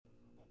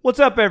What's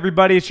up,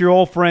 everybody? It's your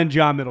old friend,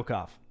 John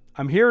Middlecoff.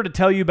 I'm here to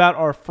tell you about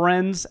our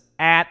friends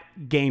at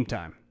Game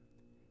Time.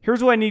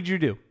 Here's what I need you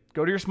to do.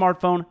 Go to your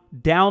smartphone,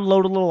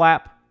 download a little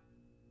app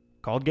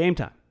called Game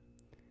Time.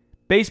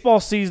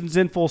 Baseball season's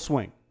in full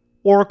swing.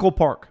 Oracle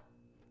Park.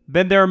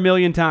 Been there a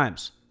million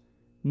times.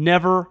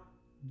 Never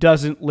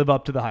doesn't live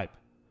up to the hype.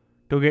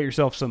 Go get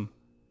yourself some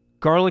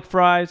garlic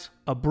fries,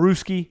 a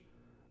brewski,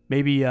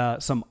 maybe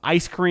some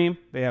ice cream.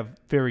 They have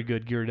very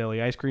good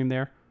Ghirardelli ice cream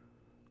there.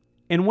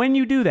 And when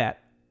you do that,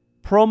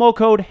 promo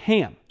code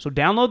HAM. So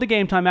download the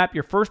Game Time app.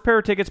 Your first pair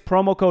of tickets,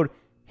 promo code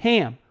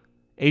HAM,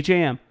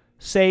 H-A-M,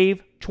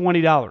 save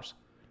 $20.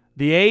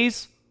 The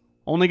A's,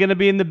 only going to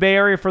be in the Bay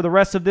Area for the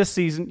rest of this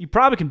season. You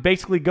probably can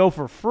basically go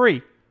for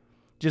free.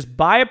 Just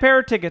buy a pair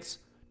of tickets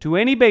to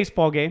any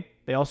baseball game.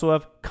 They also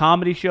have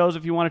comedy shows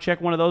if you want to check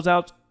one of those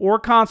out, or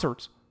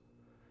concerts.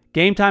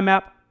 Game Time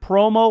app,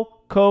 promo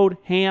code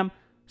HAM,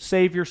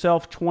 save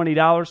yourself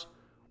 $20.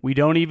 We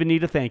don't even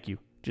need a thank you.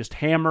 Just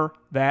hammer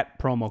that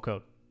promo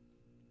code.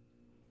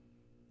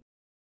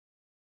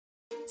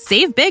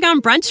 Save big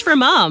on brunch for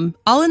mom,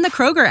 all in the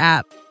Kroger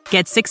app.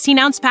 Get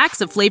 16-ounce packs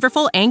of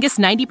flavorful Angus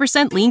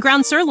 90% lean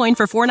ground sirloin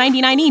for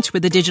 $4.99 each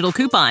with a digital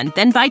coupon.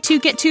 Then buy 2,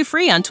 get 2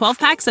 free on 12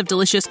 packs of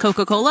delicious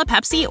Coca-Cola,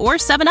 Pepsi, or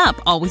 7-Up,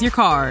 all with your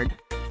card.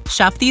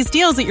 Shop these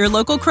deals at your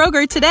local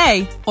Kroger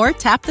today, or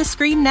tap the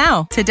screen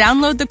now to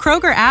download the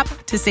Kroger app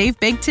to save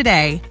big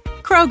today.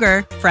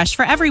 Kroger, fresh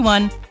for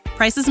everyone.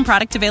 Prices and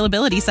product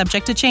availability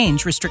subject to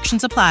change.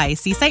 Restrictions apply.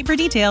 See site for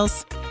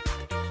details.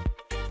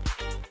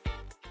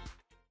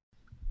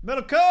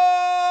 Middlecoff!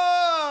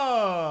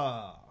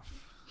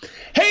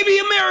 Hey, the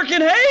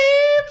American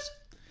Habes!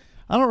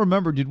 I don't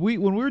remember. Did we,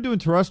 when we were doing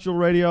terrestrial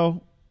radio,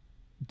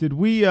 did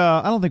we,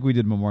 I don't think we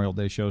did Memorial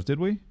Day shows, did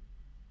we?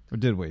 Or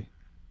did we?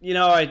 You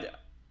know, I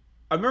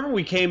remember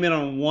we came in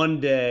on one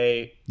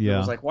day. Yeah. I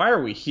was like, why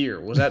are we here?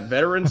 Was that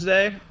Veterans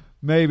Day?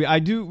 Maybe. I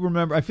do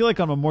remember. I feel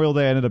like on Memorial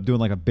Day I ended up doing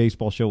like a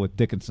baseball show with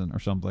Dickinson or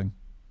something.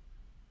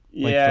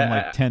 Like yeah. from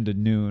like 10 to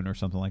noon or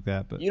something like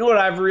that. But you know what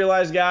I've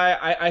realized, Guy?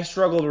 I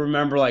struggle to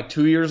remember like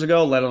 2 years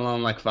ago, let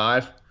alone like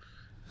 5.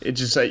 It's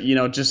just,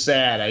 just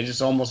sad. I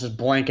just almost just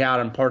blank out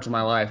on parts of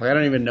my life. Like, I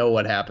don't even know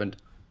what happened.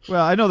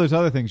 Well, I know there's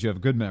other things you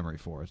have good memory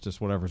for. It's just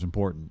whatever's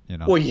important, you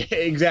know. Well, yeah,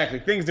 exactly.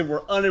 Things that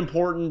were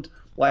unimportant,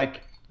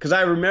 like, because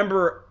I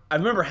remember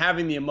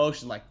having the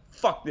emotion like,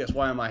 fuck this,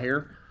 why am I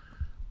here?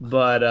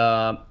 But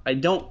I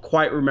don't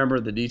quite remember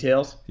the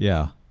details.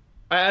 Yeah.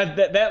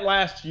 That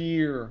last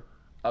year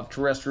of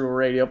terrestrial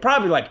radio,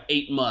 probably like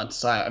 8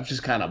 months, I've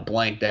just kind of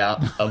blanked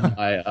out of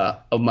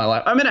my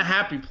life. I'm in a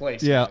happy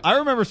place. Yeah, I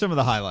remember some of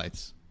the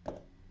highlights.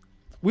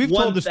 We've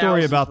told the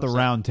story about the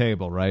round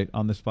table, right,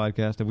 on this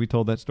podcast. Have we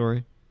told that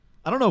story?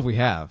 I don't know if we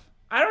have.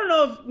 I don't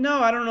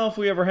know if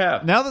we ever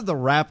have. Now that the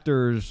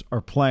Raptors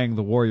are playing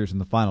the Warriors in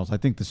the finals, I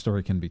think the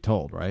story can be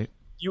told, right?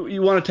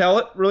 You want to tell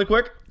it really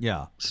quick?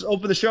 Yeah. Just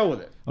open the show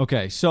with it.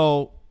 Okay,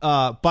 so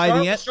by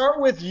the end,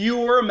 start with you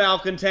were a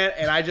malcontent,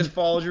 and I just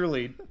followed your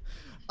lead.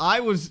 I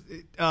was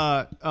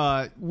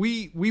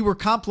we were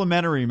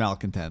complimentary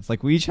malcontents.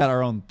 Like, we each had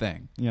our own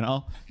thing, you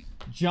know?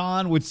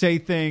 John would say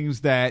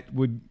things that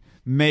would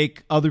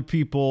make other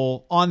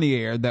people on the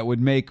air, that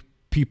would make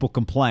people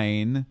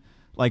complain,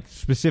 like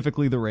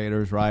specifically the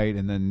Raiders, right?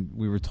 And then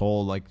we were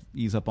told, like,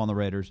 ease up on the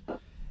Raiders.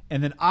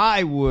 And then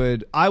I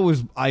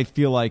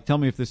feel like, tell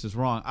me if this is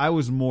wrong, I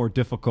was more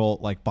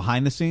difficult, like,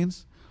 behind the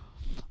scenes.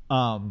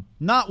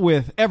 Not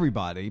with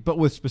everybody, but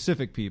with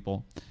specific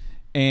people.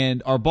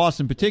 And our boss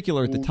in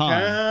particular at the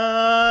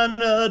time.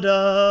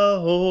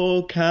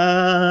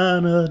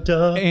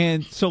 Canada.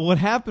 And so what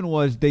happened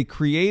was they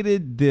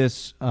created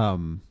this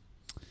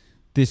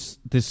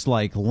this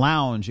like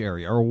lounge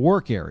area or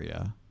work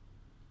area.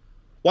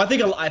 Well,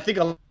 I think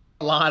a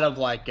lot of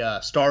like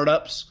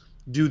startups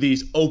do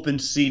these open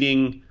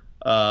seating,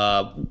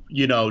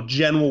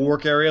 general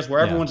work areas where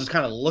everyone's just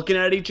kind of looking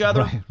at each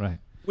other. Right.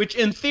 Which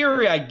in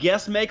theory, I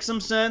guess, makes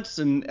some sense.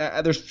 And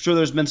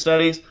there's been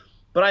studies.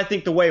 But I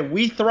think the way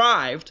we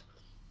thrived,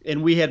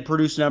 and we had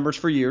produced numbers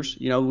for years,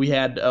 we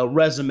had a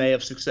resume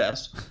of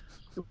success.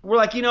 We're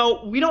like, we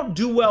don't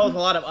do well with a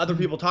lot of other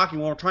people talking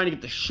when we're trying to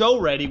get the show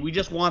ready. We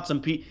just want some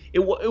peace. It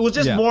was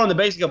just more on the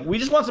basic of we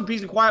just want some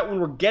peace and quiet when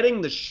we're getting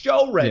the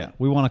show ready. Yeah,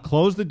 we want to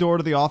close the door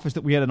to the office.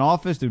 That we had an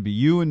office. It would be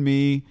you and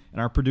me and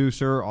our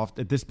producer.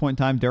 At this point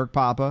in time, Derek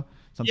Papa.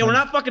 Yeah, we're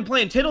not fucking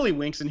playing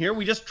tiddlywinks in here.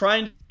 We're just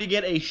trying to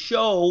get a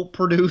show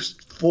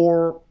produced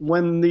for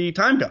when the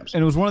time comes.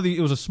 And it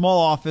was a small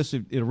office.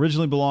 It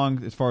originally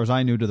belonged, as far as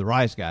I knew, to the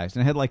Rise guys,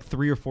 and it had like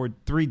three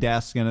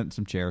desks in it and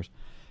some chairs.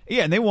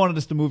 Yeah, and they wanted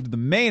us to move to the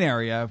main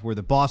area where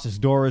the boss's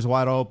door is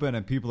wide open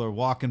and people are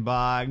walking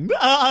by.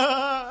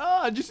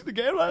 Did you see the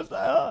game last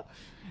night?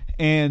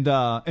 And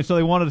so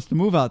they wanted us to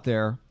move out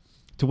there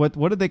to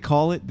what did they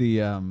call it?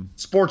 The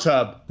Sports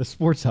Hub. The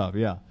Sports Hub,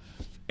 yeah.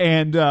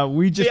 And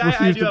we just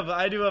refused.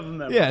 I do have a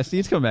memory. Yeah, see,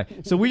 it's coming back.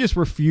 So we just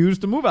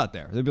refused to move out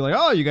there. They'd be like,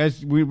 "Oh, you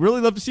guys, we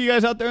really love to see you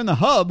guys out there in the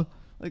hub."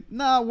 Like,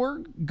 nah, we're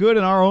good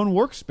in our own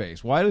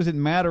workspace. Why does it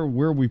matter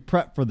where we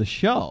prep for the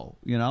show?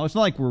 You know, it's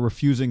not like we're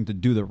refusing to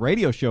do the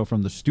radio show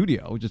from the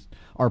studio. Just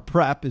our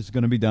prep is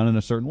going to be done in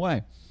a certain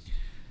way.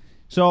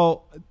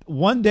 So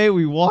one day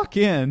we walk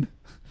in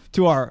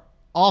to our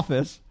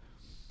office,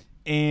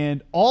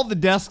 and all the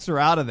desks are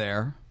out of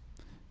there.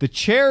 The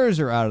chairs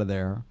are out of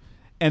there.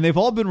 And they've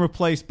all been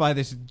replaced by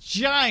this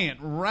giant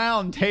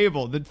round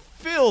table that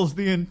fills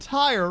the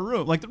entire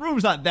room. Like, the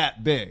room's not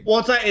that big.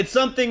 Well, it's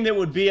something that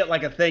would be at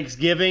like a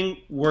Thanksgiving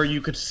where you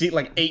could seat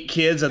like 8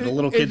 kids at the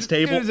little kids'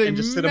 table and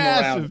just sit them around. It is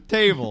a massive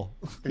table.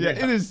 Yeah,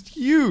 it is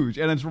huge,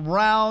 and it's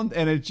round,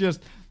 and it's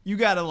just, you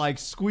got to like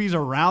squeeze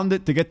around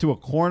it to get to a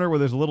corner where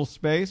there's a little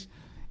space.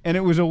 And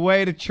it was a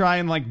way to try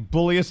and like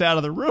bully us out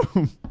of the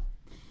room.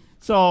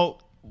 So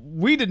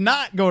we did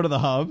not go to the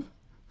hub.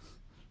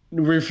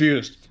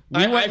 Refused.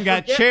 We went and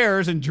got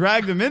chairs and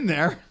dragged them in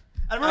there.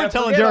 I remember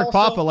telling Derek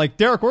Papa, like,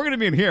 Derek, we're going to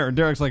be in here. And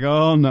Derek's like,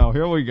 oh, no,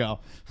 here we go.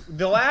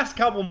 The last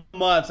couple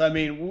months, I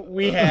mean,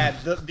 we had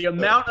the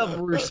amount of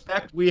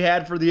respect we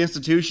had for the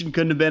institution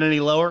couldn't have been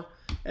any lower.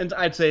 And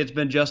I'd say it's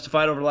been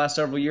justified over the last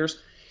several years.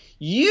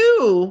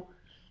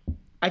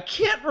 I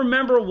can't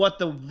remember what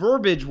the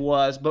verbiage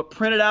was, but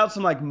printed out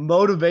some like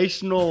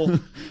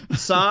motivational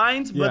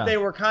signs, but they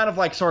were kind of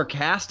like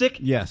sarcastic.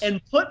 Yes.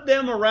 And put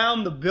them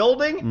around the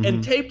building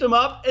and taped them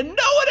up, and no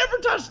one ever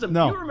touched them.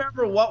 No. Do you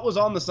remember what was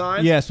on the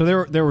signs? Yeah, so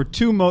there were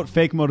 2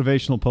 fake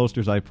motivational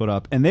posters I put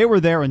up, and they were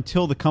there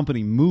until the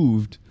company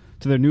moved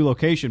to their new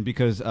location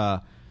because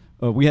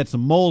we had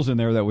some moles in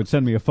there that would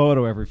send me a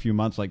photo every few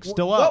months, like,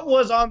 still up. What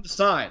was on the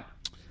sign?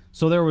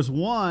 So there was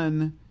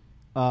one...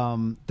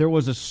 there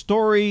was a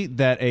story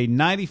that a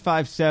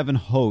 95.7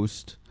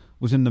 host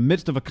was in the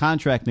midst of a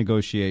contract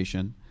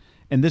negotiation,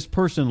 and this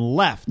person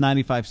left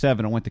 95.7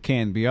 and went to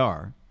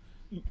KNBR.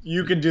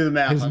 You can do the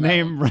math.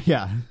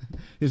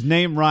 His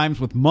name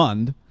rhymes with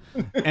Mund,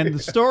 and the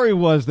story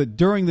was that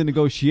during the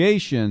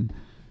negotiation,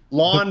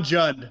 Lon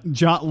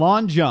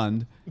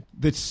Jund,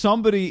 that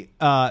somebody,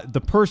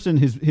 the person,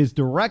 his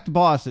direct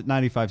boss at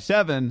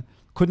 95.7,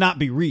 could not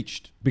be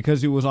reached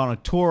because he was on a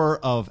tour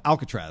of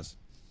Alcatraz.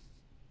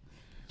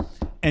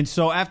 And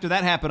so after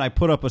that happened, I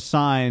put up a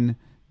sign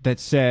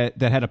that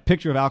had a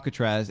picture of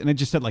Alcatraz, and it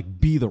just said like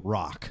 "Be the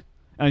Rock,"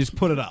 and I just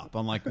put it up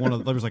on like there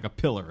was like a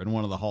pillar in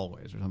one of the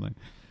hallways or something,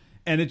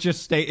 and it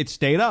just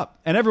stayed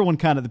up, and everyone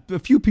a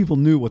few people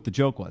knew what the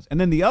joke was. And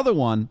then the other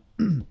one,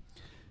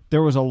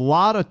 there was a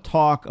lot of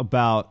talk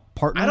about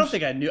partners. I don't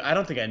think I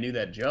knew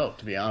that joke,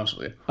 to be honest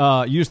with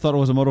you. You just thought it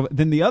was a motive.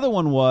 Then the other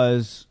one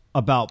was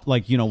about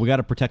like, we got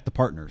to protect the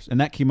partners, and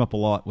that came up a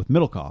lot with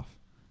Middlecoff.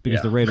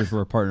 Because the Raiders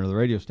were a partner of the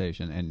radio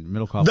station, and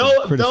Middlecoff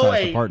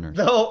criticized the partners.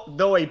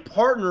 Though a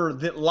partner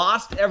that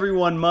lost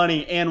everyone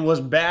money and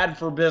was bad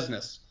for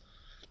business.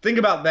 Think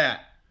about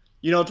that.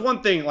 It's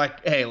one thing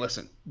like, hey,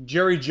 listen,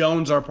 Jerry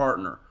Jones, our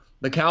partner.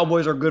 The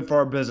Cowboys are good for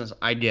our business.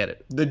 I get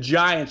it. The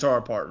Giants are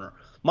our partner.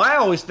 My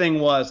always thing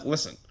was,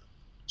 listen,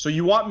 so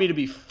you want me to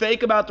be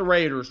fake about the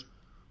Raiders,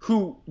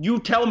 who you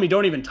tell me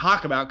don't even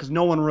talk about because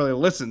no one really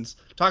listens,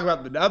 talk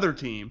about the other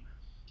team.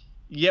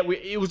 Yet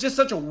it was just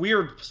such a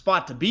weird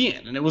spot to be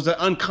in, and it was an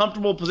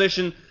uncomfortable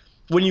position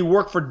when you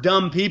work for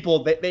dumb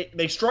people.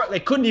 They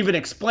couldn't even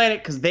explain it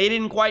because they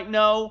didn't quite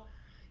know.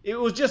 It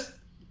was just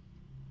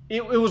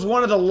it was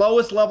one of the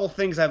lowest level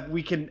things that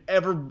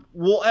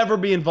we'll ever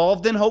be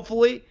involved in,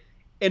 hopefully,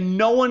 and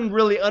no one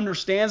really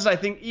understands it. I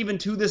think even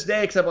to this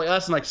day, except like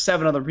us and like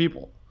 7 other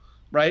people,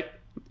 right?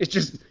 It's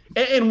just,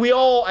 and we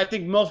all, I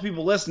think most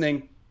people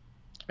listening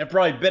have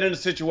probably been in a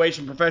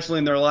situation professionally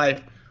in their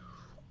life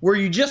where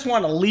you just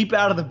want to leap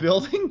out of the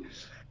building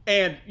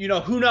and,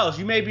 who knows,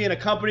 you may be in a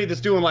company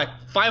that's doing like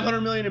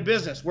 $500 million in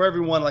business where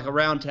everyone like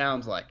around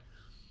town's like,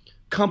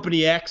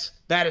 Company X,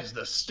 that is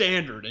the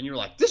standard. And you're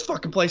like, this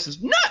fucking place is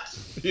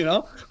nuts,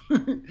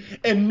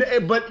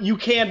 but you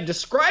can't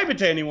describe it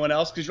to anyone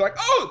else because you're like,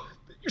 oh,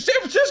 you're San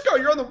Francisco,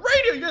 you're on the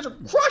radio, you guys are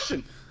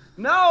crushing.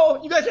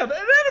 No, you guys have an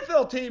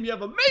NFL team, you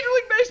have a Major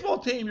League Baseball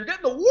team, you're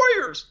getting the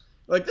Warriors.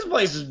 Like, this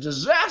place is a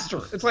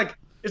disaster. It's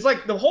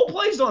like the whole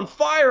place is on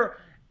fire.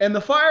 And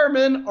the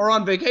firemen are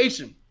on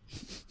vacation.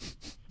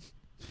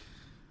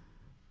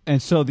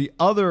 And so the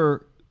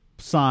other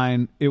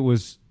sign, it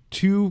was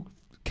 2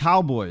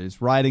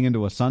 cowboys riding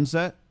into a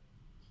sunset.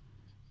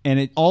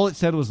 And all it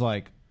said was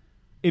like,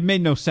 it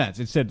made no sense.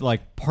 It said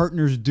like,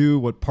 partners do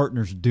what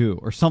partners do,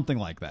 or something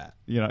like that.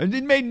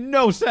 It made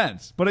no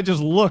sense, but it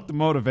just looked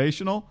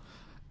motivational.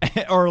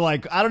 Or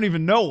like, I don't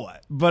even know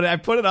what. But I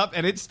put it up,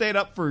 and it stayed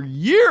up for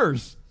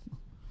years.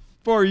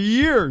 For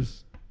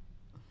years.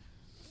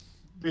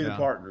 Be the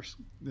partners.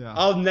 Yeah.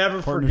 I'll never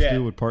forget. Partners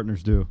do what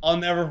partners do. I'll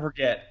never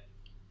forget.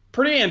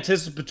 Pretty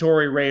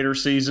anticipatory Raider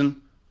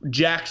season.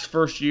 Jack's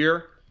first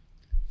year.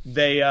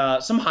 They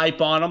some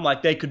hype on them,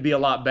 like they could be a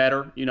lot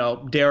better.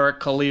 Derek,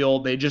 Khalil,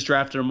 they just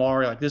drafted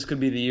Amari. Like, this could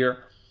be the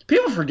year.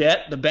 People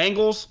forget the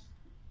Bengals,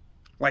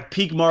 like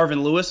peak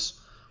Marvin Lewis,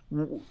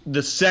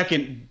 the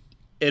second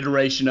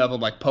iteration of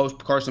them, like post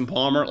Carson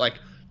Palmer, like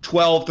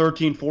 12,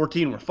 13,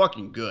 14 were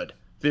fucking good.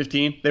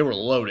 15, they were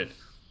loaded.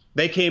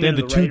 They came They had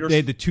into the Raiders. They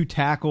had the 2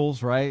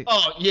 tackles, right?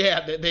 Oh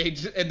yeah, they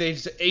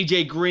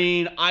AJ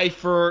Green,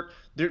 Eifert,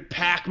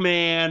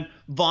 Pac-Man,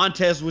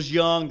 Vontaze was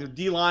young. Their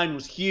D-line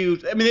was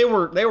huge. I mean, they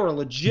were a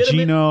legitimate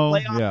Geno,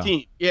 playoff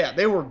team. Yeah,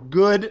 they were a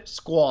good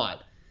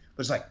squad.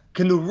 But it's like,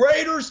 can the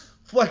Raiders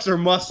flex their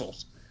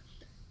muscles?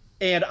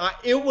 And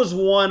it was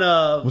one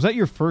of. Was that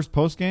your first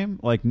post game,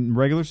 like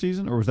regular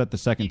season, or was that the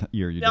second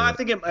year you did? No, I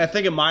think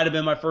it might have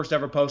been my first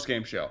ever post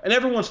game show, and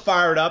everyone's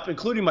fired up,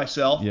 including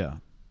myself. Yeah.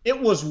 It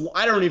was.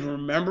 I don't even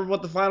remember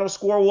what the final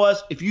score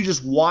was. If you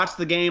just watched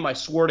the game, I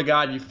swear to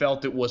God, you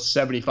felt it was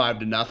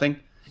 75-0.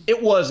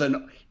 It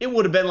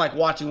would have been like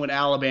watching when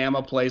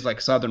Alabama plays like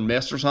Southern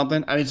Miss or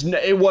something. I mean,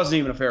 it wasn't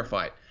even a fair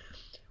fight.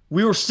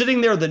 We were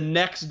sitting there the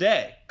next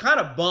day, kind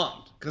of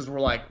bummed because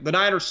we're like, the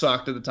Niners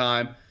sucked at the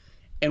time,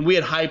 and we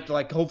had hyped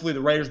like hopefully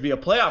the Raiders be a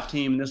playoff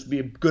team and this would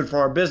be good for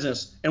our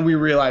business. And we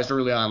realized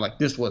early on like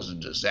this was a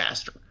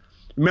disaster.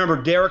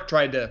 Remember, Derek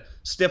tried to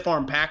stiff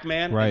arm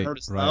Pac-Man and hurt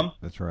his thumb.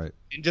 That's right.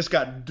 And just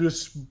got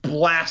just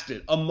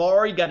blasted.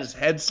 Amari got his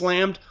head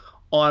slammed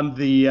on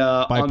the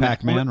by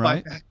Pac-Man,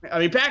 right? I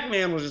mean,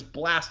 Pac-Man was just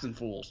blasting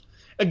fools.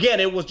 Again,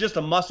 it was just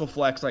a muscle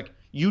flex. Like,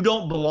 you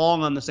don't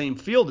belong on the same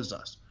field as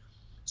us.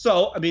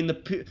 So, I mean,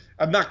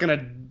 I'm not going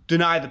to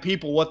deny the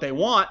people what they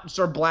want and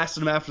start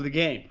blasting them after the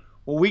game.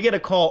 Well, we get a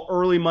call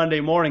early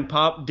Monday morning.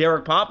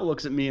 Derek Papa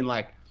looks at me and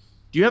like,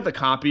 do you have the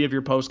copy of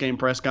your post-game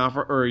press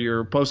conference or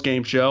your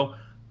post-game show?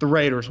 The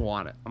Raiders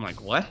want it. I'm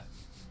like, what?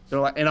 They're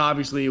like, and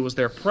obviously it was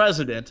their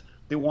president.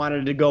 They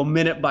wanted to go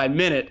minute by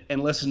minute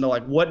and listen to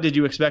like, what did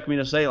you expect me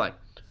to say? Like,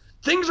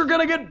 things are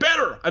gonna get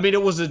better. I mean,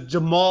 it was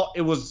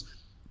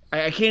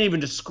I can't even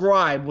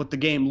describe what the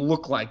game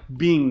looked like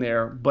being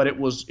there, but it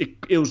was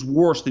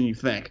worse than you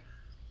think.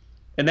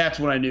 And that's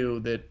when I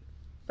knew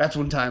that's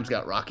when times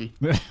got rocky.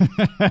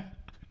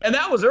 And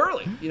that was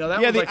early.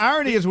 The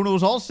irony is when it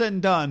was all said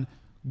and done,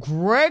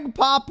 Greg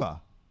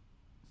Papa,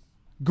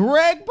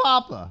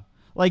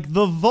 like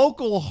the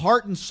vocal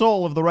heart and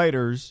soul of the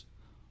Raiders,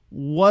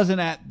 wasn't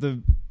at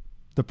the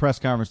press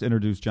conference to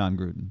introduce John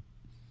Gruden.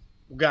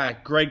 Guy,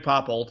 Greg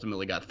Papa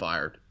ultimately got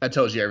fired. That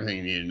tells you everything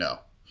you need to know.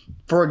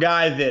 For a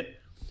guy that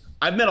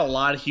I've met a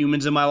lot of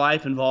humans in my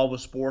life involved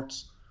with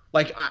sports.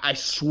 Like, I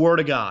swear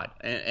to God,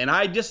 and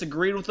I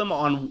disagreed with him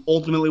on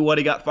ultimately what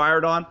he got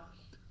fired on,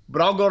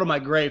 but I'll go to my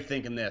grave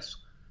thinking this.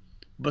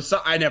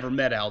 I never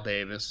met Al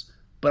Davis,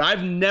 but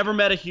I've never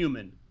met a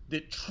human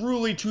that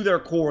truly to their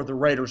core the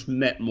Raiders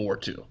meant more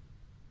to.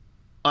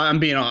 I'm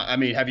being honest. I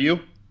mean, have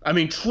you? I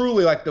mean,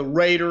 truly, like the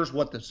Raiders,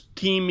 what this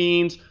team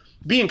means,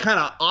 being kind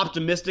of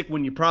optimistic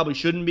when you probably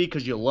shouldn't be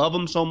because you love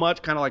them so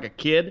much, kind of like a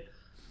kid.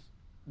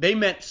 They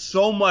meant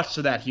so much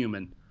to that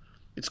human.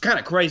 It's kind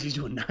of crazy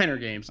doing Niner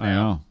games now. I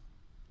know.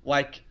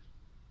 Like,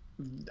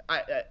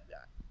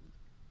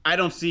 I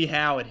don't see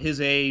how at his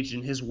age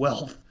and his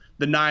wealth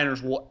the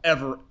Niners will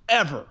ever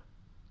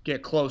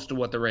get close to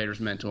what the Raiders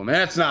meant to him. And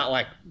that's not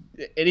like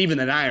 – and even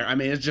the Niners, I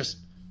mean, it's just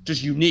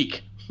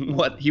unique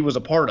what he was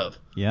a part of.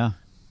 Yeah.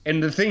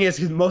 And the thing is,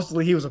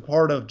 mostly he was a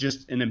part of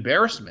just an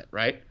embarrassment,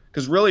 right?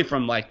 Because really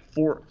from like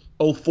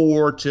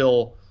 04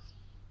 till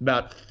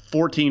about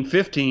 14,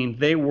 15,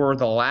 they were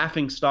the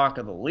laughing stock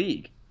of the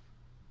league.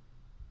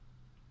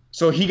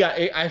 So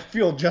I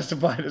feel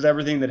justified as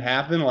everything that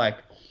happened. Like,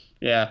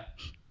 yeah,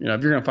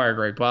 if you're going to fire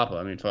Greg Papa,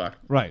 I mean, fuck.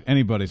 Right.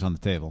 Anybody's on the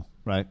table,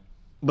 right?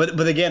 But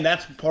again,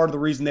 that's part of the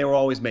reason they were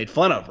always made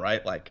fun of,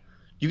 right? Like,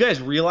 you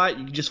guys realize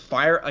you can just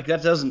fire, like,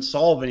 that doesn't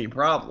solve any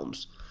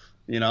problems,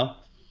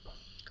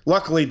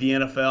 Luckily, the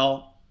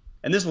NFL,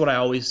 and this is what I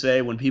always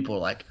say when people are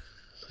like,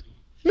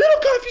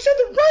 Middlecoff, you said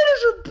the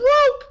Raiders are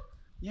broke.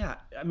 Yeah,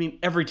 I mean,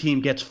 every team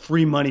gets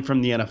free money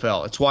from the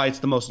NFL. It's why it's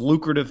the most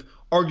lucrative,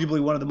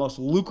 arguably one of the most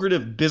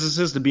lucrative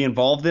businesses to be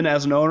involved in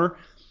as an owner,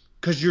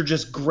 because you're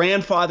just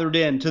grandfathered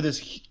into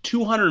this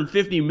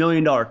 $250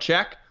 million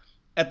check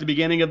at the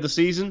beginning of the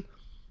season,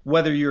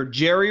 whether you're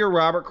Jerry or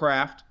Robert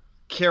Kraft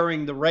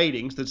carrying the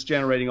ratings that's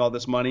generating all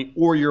this money,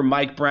 or you're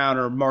Mike Brown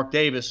or Mark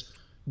Davis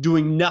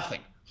doing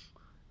nothing.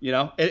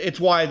 It's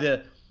why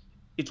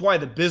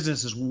the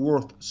business is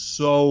worth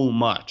so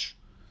much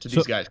to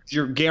these guys.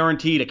 You're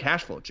guaranteed a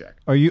cash flow check.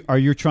 Are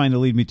you trying to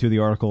lead me to the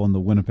article in the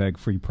Winnipeg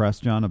Free Press,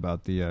 John,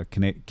 about the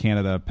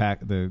Canada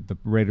the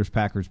Raiders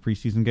Packers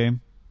preseason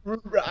game?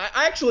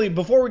 I actually,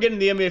 before we get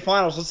into the NBA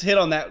Finals, let's hit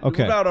on that.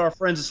 Okay. What about our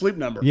friends at Sleep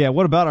Number? Yeah,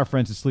 what about our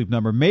friends at Sleep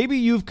Number? Maybe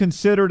you've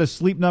considered a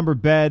Sleep Number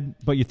bed,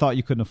 but you thought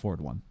you couldn't afford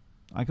one.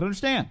 I can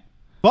understand.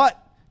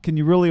 But can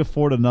you really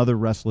afford another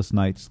restless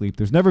night's sleep?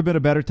 There's never been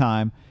a better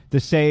time to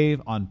save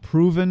on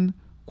proven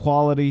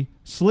quality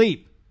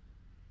sleep.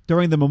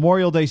 During the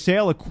Memorial Day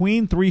sale, a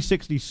Queen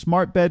 360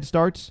 smart bed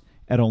starts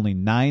at only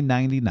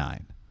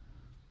 $9.99.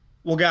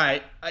 Well,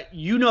 Guy,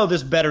 you know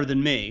this better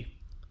than me.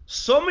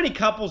 So many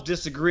couples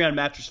disagree on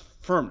mattress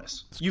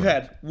firmness. You've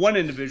had one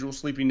individual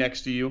sleeping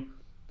next to you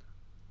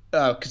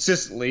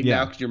consistently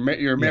now because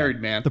you're a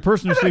married man. The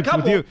person who sleeps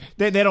with you,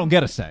 they don't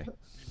get a say.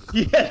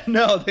 Yeah,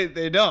 no,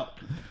 they don't.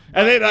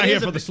 And they're not here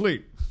for the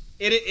sleep.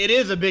 It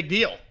is a big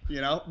deal.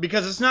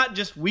 because it's not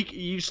just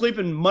you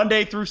sleeping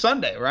Monday through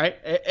Sunday, right?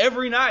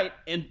 Every night,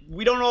 and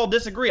we don't all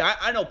disagree.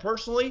 I know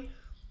personally,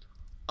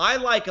 I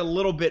like a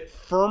little bit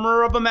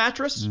firmer of a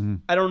mattress. Mm-hmm.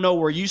 I don't know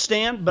where you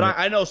stand, but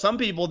I know some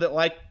people that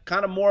like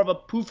kind of more of a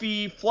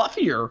poofy,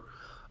 fluffier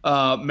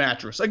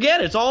mattress.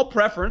 Again, it's all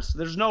preference.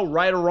 There's no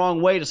right or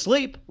wrong way to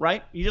sleep,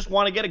 right? You just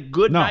want to get a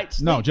good night's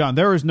sleep. No, John,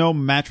 there is no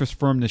mattress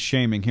firmness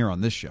shaming here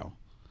on this show.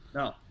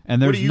 No.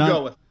 And there's what do you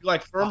go with? You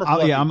like firm or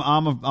fluffy? Yeah,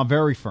 I'm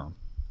very firm.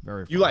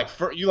 Very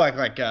firm. You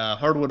like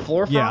hardwood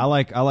floor firm? Yeah, I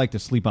like to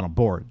sleep on a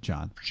board,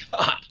 John.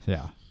 God.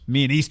 Yeah.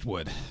 Me and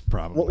Eastwood,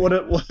 probably.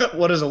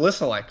 What is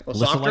Alyssa like?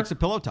 Alyssa likes a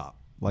pillow top.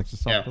 Likes a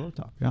soft pillow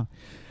top, yeah.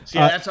 See,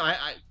 that's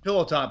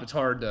pillow top, it's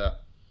hard to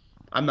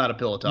I'm not a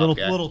pillow top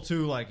guy. Little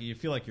too, like, you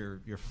feel like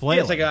you're flailing.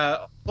 Yeah, it's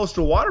like close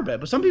to a waterbed,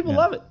 but some people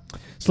love it.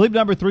 Sleep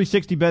Number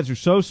 360 beds are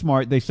so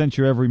smart, they sense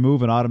your every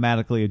move and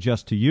automatically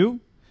adjust to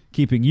you,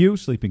 keeping you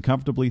sleeping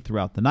comfortably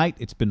throughout the night.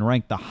 It's been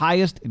ranked the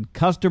highest in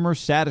customer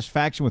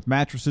satisfaction with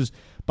mattresses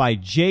by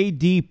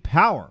J.D.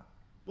 Power.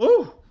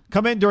 Woo!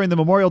 Come in during the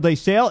Memorial Day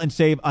sale and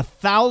save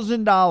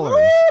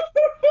 $1,000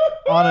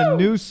 on a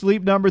new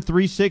Sleep Number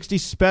 360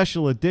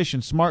 special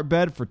edition smart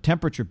bed for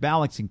temperature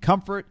balancing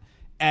comfort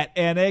at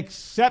an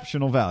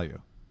exceptional value.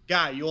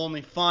 Guy, you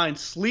only find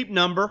Sleep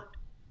Number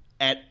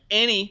at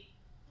any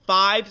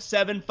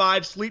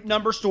 575 Sleep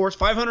Number stores,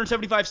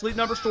 575 Sleep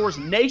Number stores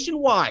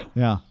nationwide.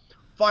 Yeah.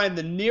 Find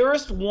the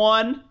nearest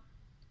one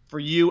for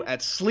you at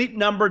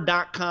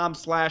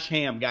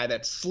sleepnumber.com/ham, guy.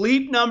 That's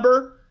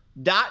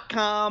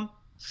sleepnumber.com/ham.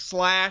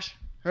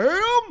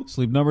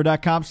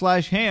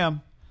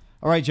 Sleepnumber.com/ham.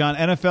 All right, John,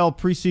 NFL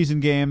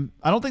preseason game.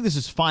 I don't think this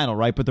is final,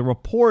 right? But the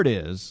report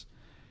is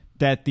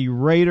that the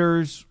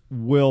Raiders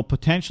will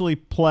potentially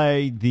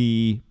play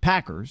the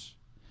Packers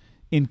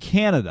in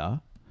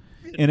Canada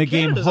in a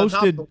game Canada's on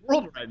top of the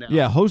world right now.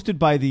 Yeah, hosted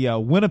by the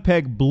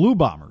Winnipeg Blue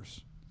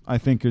Bombers. I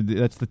think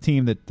that's the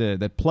team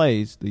that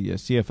plays, the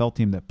CFL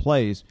team that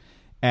plays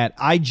at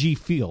IG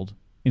Field.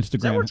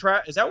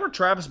 Instagram. Is that where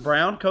Travis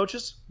Brown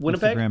coaches?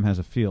 Winnipeg? Instagram has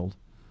a field.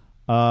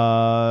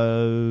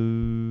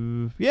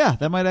 Yeah,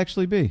 that might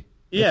actually be.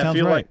 Yeah, I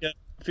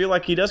feel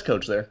like he does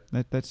coach there.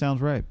 That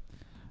sounds right.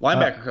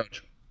 Linebacker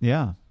coach.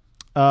 Yeah.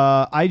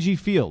 IG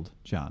Field,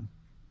 John.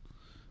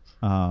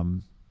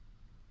 Do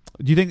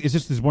you think is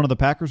this one of the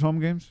Packers' home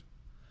games?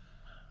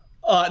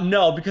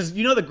 No, because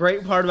you know the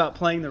great part about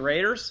playing the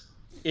Raiders?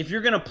 If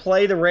you're going to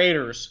play the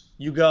Raiders,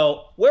 you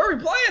go, where are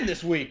we playing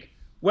this week?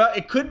 Well,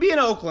 it could be in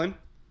Oakland.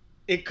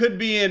 It could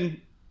be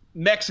in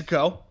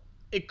Mexico.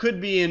 It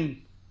could be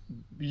in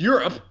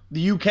Europe,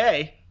 the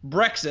UK,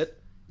 Brexit.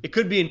 It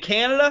could be in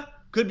Canada.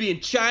 Could be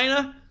in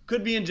China.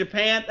 Could be in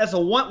Japan. That's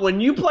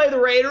when you play the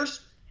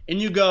Raiders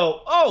and you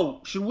go, oh,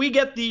 should we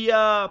get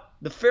the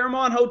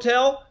Fairmont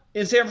Hotel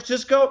in San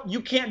Francisco? You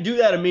can't do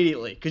that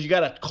immediately because you got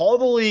to call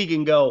the league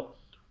and go,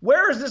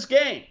 where is this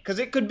game? Because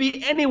it could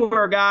be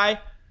anywhere, guy.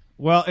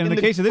 Well, in the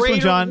case of this one,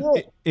 John,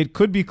 it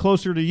could be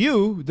closer to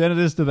you than it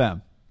is to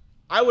them.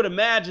 I would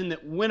imagine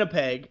that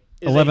Winnipeg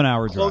is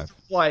 11-hour a closer drive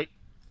flight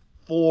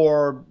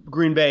for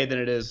Green Bay than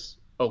it is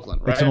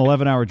Oakland, right? It's an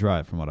 11-hour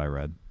drive from what I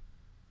read.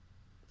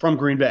 From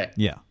Green Bay.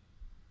 Yeah.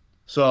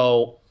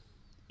 So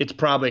it's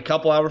probably a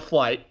couple-hour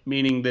flight,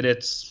 meaning that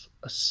it's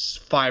a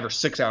 5 or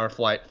 6 hour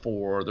flight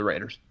for the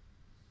Raiders.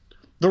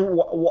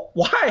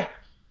 Why?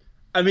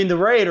 I mean, the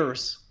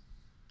Raiders,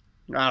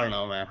 I don't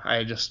know, man.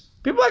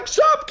 People are like,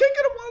 stop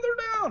kicking them while they're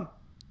down.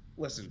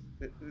 Listen,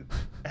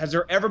 has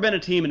there ever been a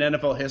team in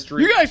NFL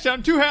history? You guys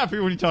sound too happy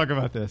when you talk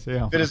about this.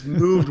 Yeah. That has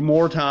moved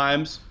more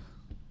times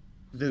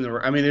than the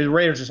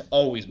Raiders just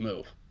always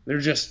move. They're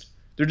just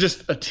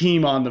a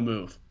team on the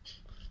move.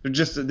 They're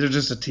just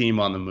a team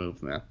on the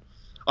move, man.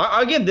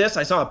 I'll give this.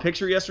 I saw a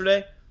picture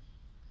yesterday.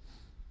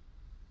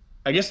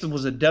 I guess it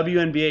was a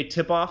WNBA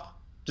tip-off.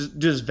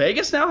 Does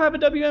Vegas now have a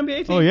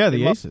WNBA team? Oh, yeah,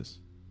 the Aces.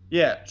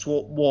 Yeah.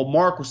 So,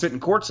 Mark was sitting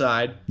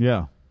courtside.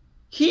 Yeah.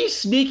 He's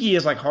sneaky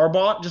as like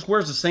Harbaugh, just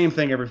wears the same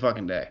thing every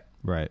fucking day.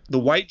 Right. The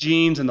white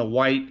jeans and the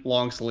white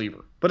long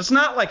sleever. But it's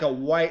not like a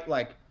white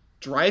like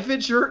dry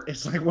fit shirt.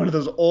 It's like one of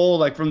those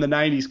old like from the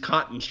 90s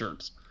cotton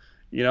shirts.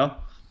 You know?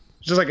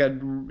 It's just like a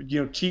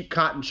cheap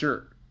cotton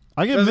shirt.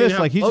 I get this,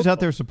 like he's just out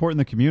there supporting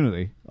the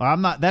community.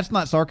 That's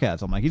not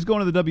sarcasm. Like he's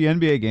going to the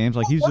WNBA games,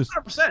 like he's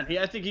 100%. just.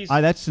 I think he's.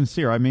 That's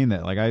sincere. I mean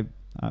that. Like I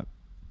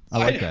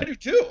like that. I do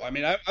too. I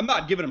mean, I'm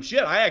not giving him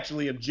shit. I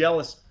actually am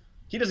jealous.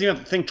 He doesn't even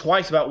have to think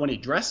twice about when he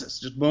dresses.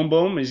 Just boom,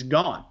 boom, and he's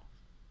gone.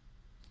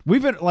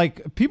 We've been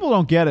like people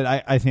don't get it.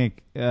 I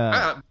think.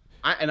 I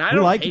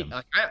don't like hate.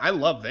 Like, I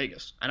love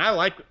Vegas, and I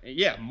like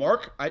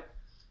Mark.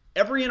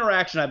 Every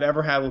interaction I've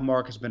ever had with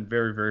Mark has been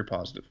very, very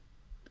positive.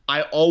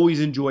 I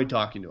always enjoyed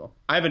talking to him.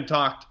 I haven't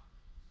talked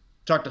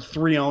to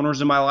 3 owners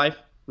in my life,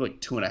 really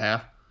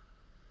 2.5.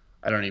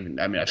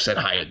 I've said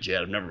hi to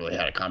Jed. I've never really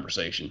had a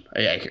conversation.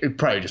 It'd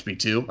probably just be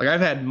 2. Like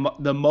I've had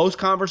the most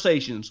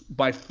conversations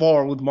by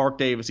far with Mark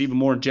Davis, even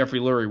more than Jeffrey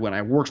Lurie when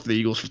I worked for the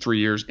Eagles for 3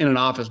 years in an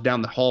office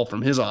down the hall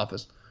from his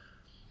office.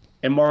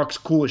 And Mark's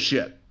cool as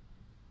shit.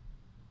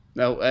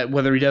 Now,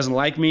 whether he doesn't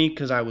like me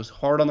because I was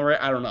hard on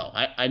the I don't know.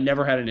 I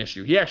never had an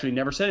issue. He actually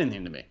never said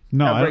anything to me.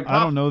 No, Now, I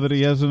don't know that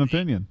he has an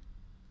opinion.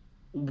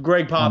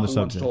 Greg Papa once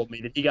subject. told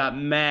me that he got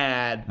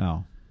mad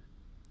Oh.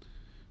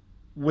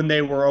 when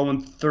they were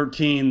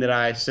 0-13 that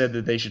I said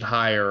that they should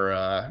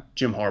hire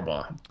Jim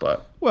Harbaugh.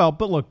 But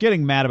look,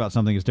 getting mad about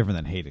something is different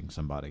than hating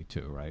somebody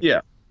too, right?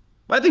 yeah,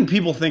 I think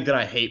people think that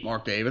I hate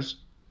Mark Davis.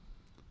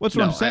 What's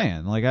what I'm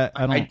saying? I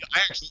don't. I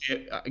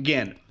actually,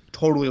 again,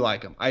 totally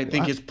like him. I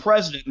think his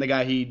president, the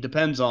guy he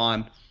depends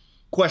on,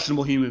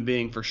 questionable human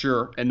being for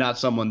sure, and not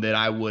someone that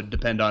I would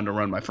depend on to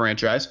run my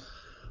franchise.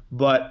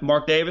 But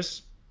Mark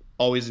Davis,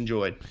 always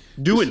enjoy.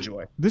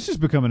 This has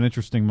become an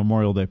interesting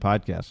Memorial Day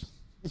podcast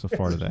so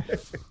far today.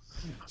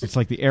 It's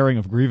like the airing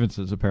of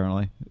grievances.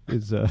 Apparently,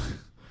 is. You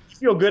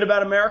feel good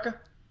about America?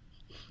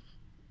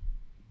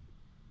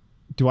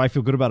 Do I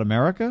feel good about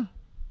America?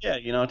 Yeah,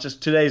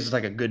 just today's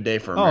like a good day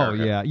for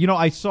America. Oh yeah,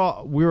 I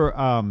saw we were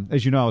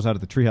as you know I was out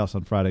at the Treehouse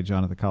on Friday,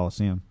 John, at the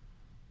Coliseum,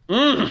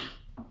 and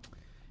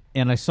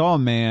I saw a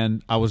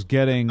man. I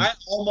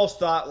almost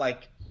thought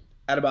like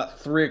at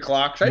about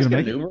 3:00. Should I just get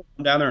an Uber,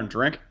 come down there and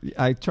drink?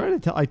 I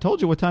told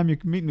you what time you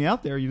could meet me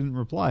out there. You didn't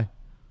reply.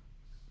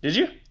 Did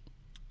you?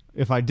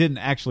 If I didn't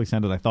actually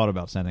send it, I thought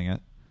about sending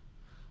it.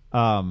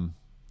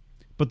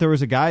 But there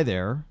was a guy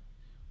there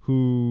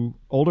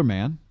older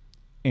man,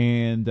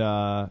 and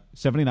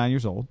 79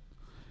 years old,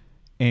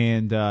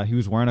 and he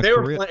was wearing a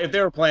if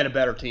they were playing a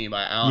better team,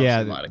 I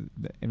honestly might have.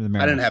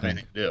 I didn't have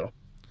anything to do.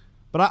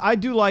 But I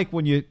do like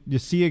when you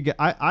see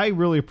I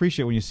really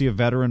appreciate when you see a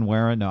veteran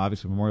wearing. Now,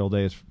 obviously, Memorial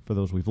Day is for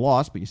those we've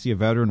lost, but you see a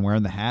veteran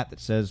wearing the hat that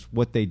says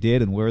what they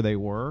did and where they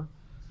were.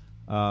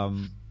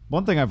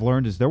 One thing I've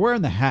learned is they're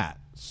wearing the hat,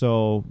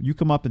 so you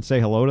come up and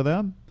say hello to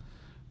them.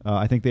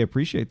 I think they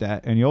appreciate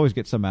that, and you always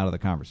get something out of the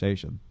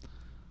conversation.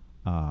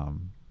 Well,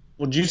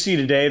 did you see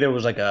today there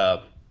was like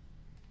I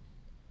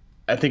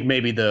think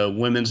maybe the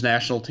women's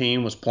national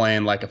team was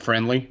playing like a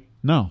friendly.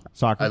 No,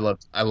 soccer.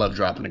 I love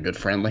dropping a good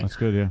friendly. That's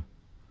good, yeah.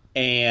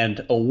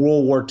 And a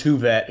World War II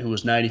vet who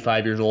was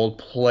 95 years old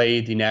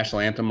played the national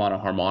anthem on a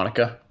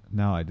harmonica.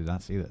 No, I did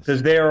not see this.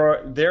 Because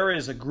there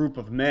is a group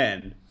of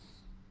men,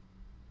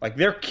 like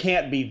there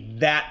can't be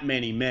that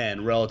many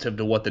men relative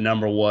to what the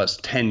number was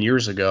 10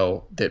 years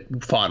ago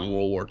that fought in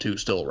World War II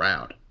still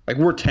around. Like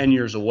we're 10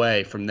 years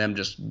away from them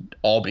just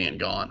all being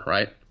gone,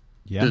 right?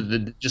 Yeah.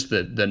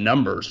 The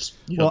numbers,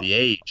 the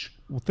age.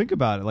 Well, think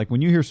about it. Like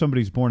when you hear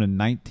somebody's born in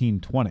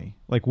 1920,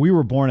 like we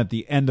were born at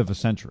the end of a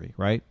century,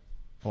 right?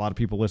 A lot of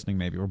people listening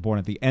maybe were born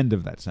at the end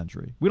of that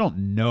century. We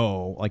don't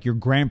know. Like your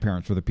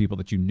grandparents were the people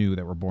that you knew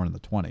that were born in the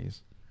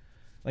 20s.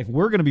 Like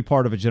we're going to be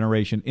part of a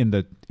generation in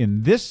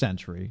this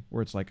century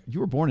where it's like you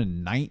were born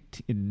in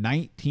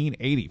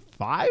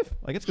 1985.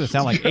 Like it's going to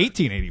sound like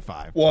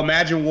 1885. Well,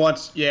 imagine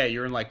once,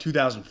 you're in like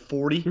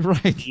 2040,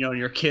 right? And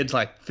your kid's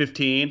like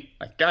 15.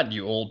 Like God,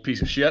 you old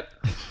piece of shit.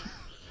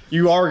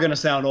 You are going to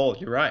sound old.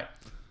 You're right.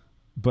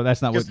 But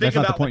that's not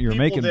the point you were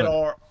making. But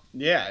what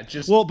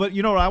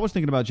I was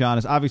thinking about, John,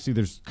 is obviously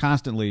there's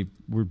constantly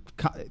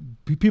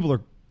people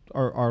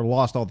are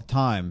lost all the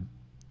time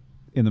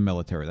in the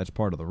military. That's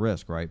part of the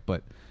risk, right?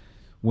 But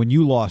when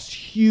you lost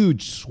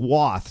huge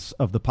swaths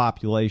of the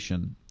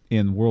population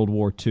in World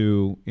War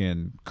II,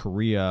 in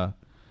Korea,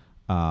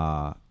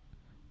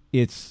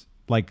 it's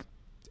like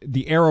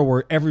the era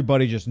where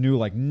everybody just knew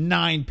like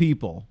 9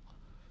 people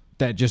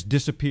that just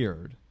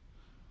disappeared,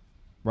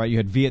 right? You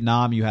had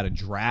Vietnam, you had a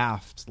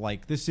draft.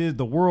 Like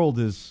the world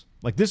is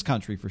like this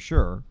country for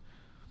sure.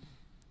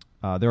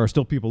 There are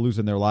still people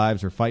losing their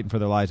lives or fighting for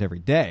their lives every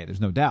day. There's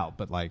no doubt.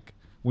 But like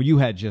when you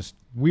had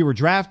we were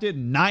drafted,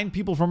 9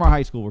 people from our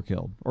high school were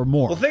killed or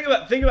more. Well, think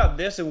about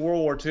this in World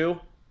War II.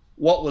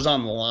 What was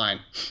on the line?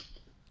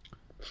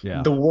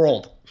 Yeah. The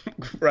world,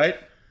 right?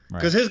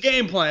 Because his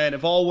game plan,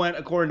 if all went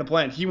according to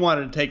plan, he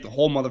wanted to take the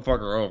whole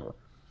motherfucker over.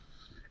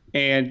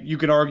 And you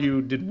can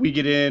argue, did we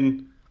get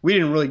in? We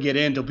didn't really get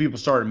in until people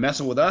started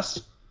messing with us.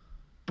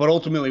 But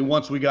ultimately,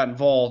 once we got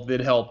involved,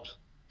 it helped,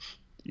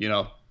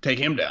 take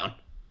him down.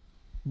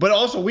 But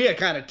also, we had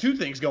kind of 2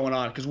 things going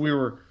on because we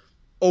were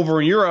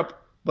over in Europe,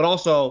 but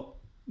also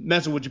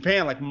messing with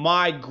Japan. Like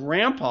my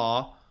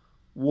grandpa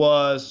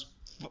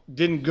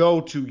didn't go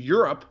to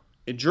Europe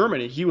in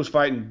Germany. He was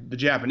fighting the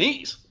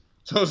Japanese.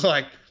 So it's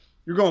like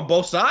you're going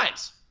both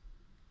sides.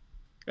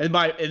 And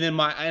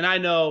I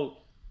know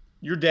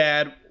your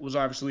dad was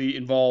obviously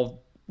involved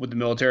with the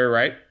military,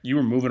 right? You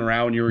were moving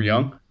around when you were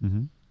young.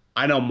 Mm-hmm.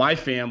 I know my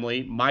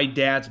family, my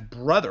dad's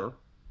brother,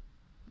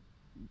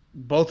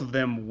 both of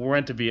them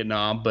went to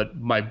Vietnam, but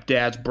my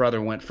dad's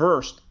brother went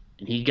first,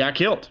 and he got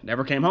killed,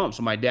 never came home,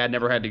 so my dad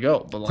never had to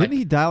go. But didn't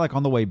he die like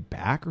on the way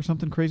back or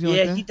something crazy like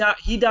that? Yeah,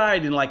 he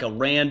died in like a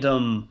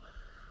random,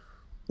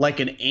 like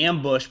an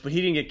ambush, but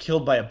he didn't get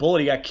killed by a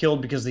bullet. He got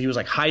killed because he was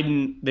like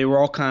hiding. They were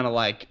all kind of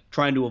like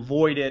trying to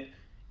avoid it,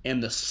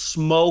 and the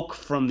smoke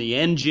from the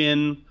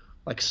engine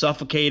like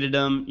suffocated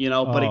him,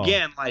 But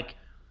again, like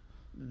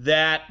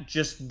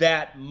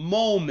that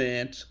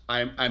moment,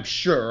 I'm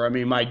sure. I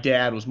mean, my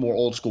dad was more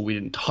old school. We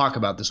didn't talk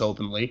about this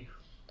openly,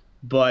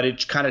 but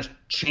it kind of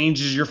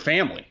changes your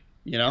family.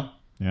 You know?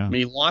 Yeah. I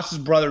mean, he lost his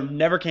brother,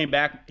 never came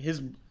back.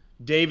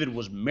 David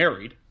was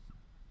married.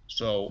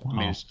 So, I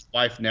mean, his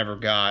wife never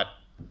got.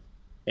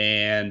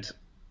 And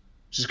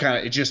it's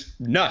just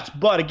nuts.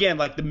 But again,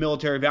 like the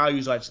military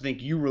values, I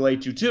think you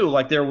relate to too.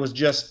 Like there was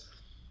just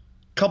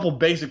a couple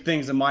basic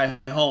things in my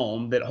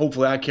home that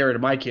hopefully I carry to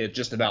my kids,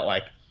 just about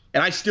like,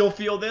 and I still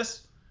feel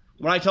this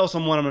when I tell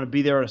someone I'm going to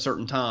be there at a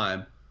certain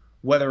time,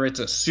 whether it's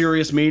a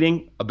serious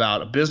meeting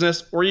about a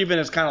business or even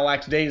it's kind of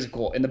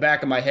lackadaisical. In the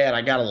back of my head,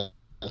 I got a little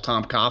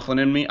Tom Coughlin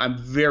in me. I'm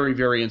very,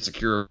 very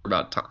insecure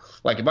about Tom.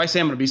 Like if I say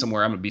I'm going to be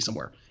somewhere, I'm going to be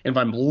somewhere. And if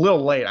I'm a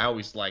little late, I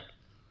always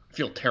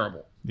feel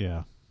terrible.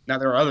 Yeah. Now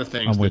there are other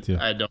things I'm with you.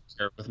 I don't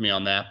share with me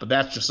on that, but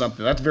that's just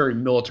something that's very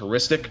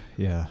militaristic.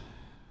 Yeah.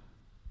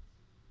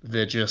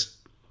 That just,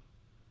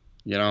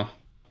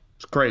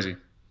 it's crazy.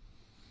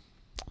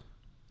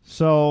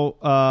 So,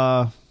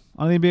 on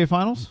the NBA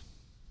Finals?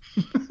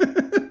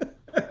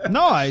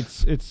 No,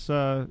 it's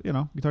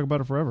you talk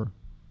about it forever.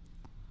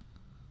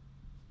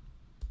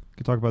 You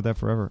can talk about that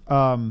forever.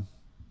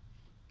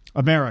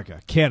 America,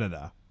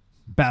 Canada,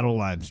 battle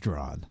lines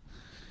drawn.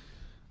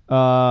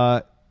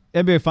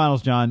 NBA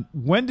Finals, John.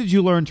 When did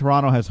you learn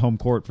Toronto has home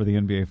court for the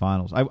NBA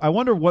Finals? I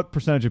wonder what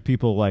percentage of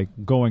people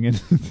going in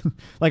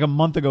like a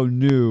month ago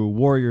knew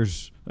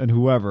Warriors and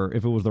whoever,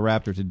 if it was the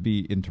Raptors, it'd be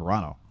in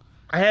Toronto.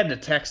 I had to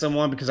text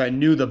someone because I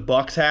knew the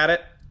Bucks had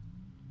it,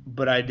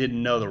 but I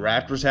didn't know the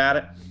Raptors had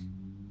it.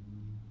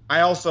 I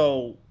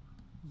also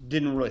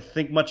didn't really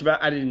think much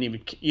about it. I didn't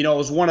even, it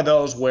was one of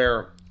those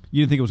where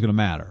you didn't think it was going to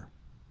matter.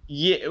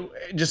 Yeah,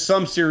 just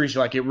some series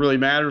like it really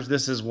matters.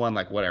 This is one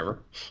like whatever.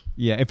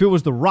 Yeah, if it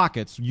was the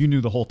Rockets, you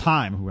knew the whole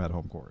time who had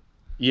home court.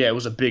 Yeah, it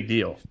was a big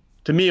deal.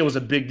 To me, it was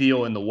a big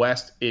deal in the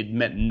West. It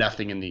meant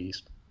nothing in the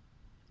East.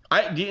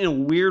 In a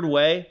weird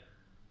way,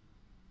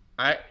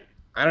 I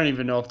don't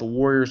even know if the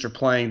Warriors are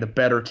playing the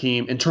better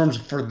team in terms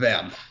of for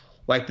them.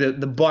 Like the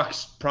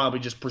Bucks probably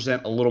just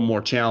present a little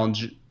more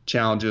challenges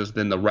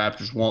than the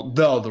Raptors won't.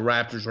 Though the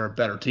Raptors are a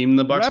better team than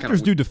the Bucks.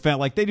 Raptors do defend,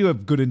 like they do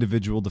have good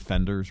individual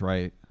defenders,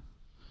 right?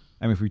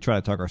 I mean, if we try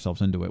to talk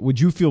ourselves into it, would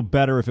you feel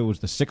better if it was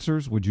the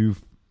Sixers? Would you?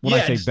 When I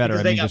say better,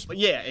 I mean just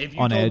if you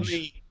on told edge.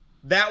 Me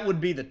that would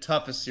be the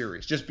toughest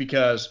series, just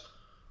because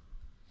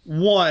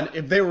one,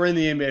 if they were in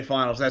the NBA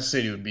Finals, that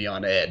city would be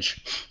on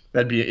edge.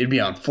 It'd be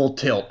on full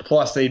tilt.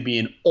 Plus, they'd be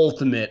an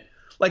ultimate.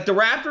 Like the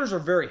Raptors are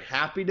very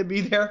happy to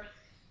be there.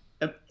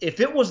 If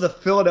it was the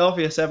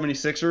Philadelphia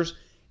 76ers,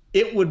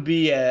 it would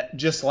be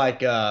just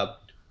like an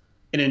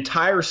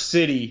entire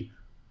city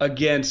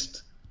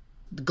against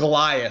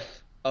Goliath.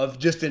 Of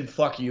just in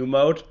fuck you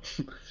mode.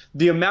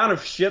 The amount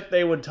of shit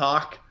they would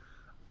talk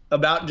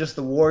about just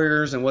the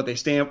Warriors and what they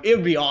stand, it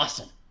would be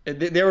awesome.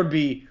 There would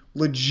be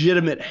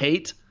legitimate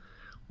hate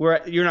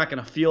where you're not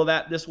going to feel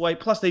that this way.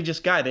 Plus, they got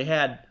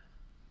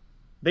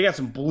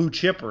some blue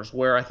chippers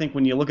where I think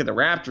when you look at the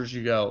Raptors,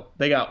 you go,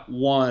 they got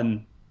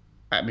one.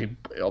 I mean,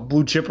 a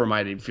blue chipper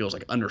might even feels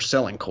like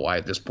underselling Kawhi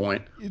at this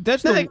point. They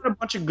got a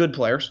bunch of good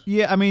players.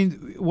 Yeah, I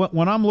mean,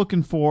 when I'm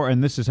looking for,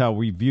 and this is how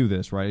we view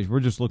this, right? Is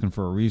we're just looking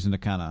for a reason to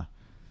kind of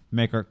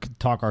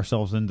talk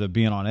ourselves into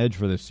being on edge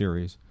for this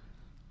series.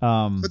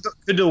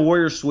 Could the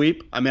Warriors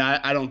sweep? I mean,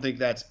 I don't think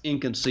that's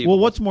inconceivable.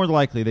 Well, what's more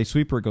likely? They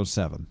sweep or it goes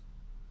 7?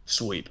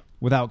 Sweep.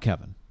 Without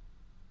Kevin.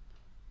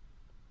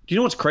 Do you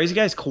know what's crazy,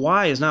 guys?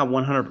 Kawhi is not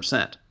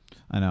 100%.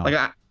 I know.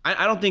 Like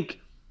I don't think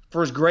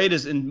for as great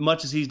as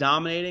much as he's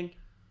dominating,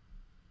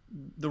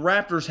 the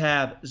Raptors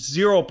have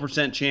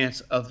 0%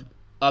 chance of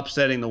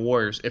upsetting the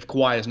Warriors if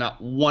Kawhi is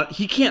not one.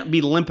 He can't be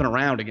limping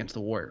around against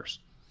the Warriors.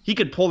 He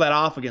could pull that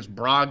off against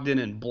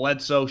Brogdon and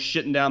Bledsoe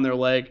shitting down their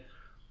leg.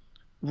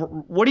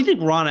 What do you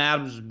think Ron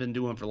Adams has been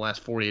doing for the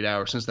last 48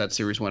 hours since that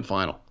series went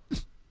final?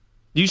 Do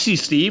you see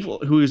Steve, who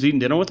he was eating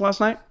dinner with last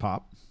night?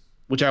 Pop.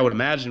 Which I would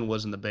imagine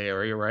was in the Bay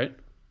Area, right?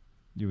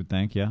 You would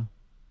think, yeah.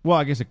 Well,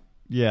 I guess,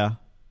 yeah.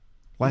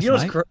 Last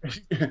night?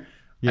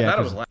 Yeah, I thought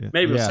it was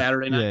maybe it was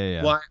Saturday night.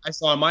 Yeah. Well, I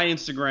saw on my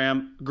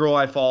Instagram, girl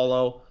I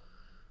follow,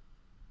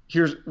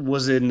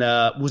 was in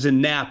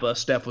Napa.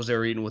 Steph was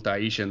there eating with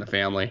Aisha and the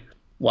family.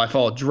 Well, I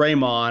followed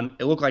Draymond.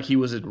 It looked like he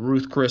was at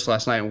Ruth Chris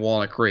last night in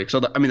Walnut Creek. So,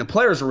 the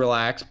players are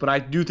relaxed, but I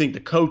do think the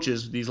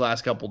coaches these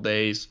last couple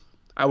days,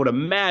 I would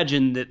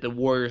imagine that the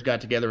Warriors got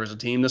together as a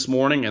team this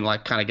morning and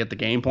kind of get the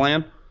game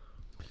plan,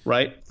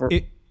 right?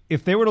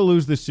 If they were to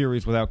lose this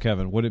series without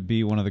Kevin, would it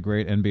be one of the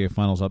great NBA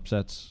Finals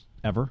upsets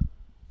ever?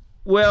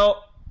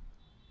 Well,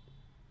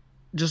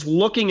 just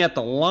looking at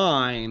the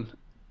line,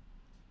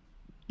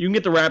 you can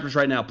get the Raptors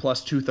right now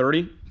plus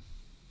 230.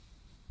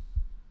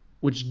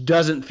 Which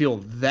doesn't feel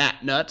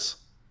that nuts.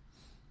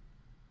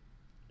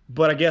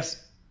 But I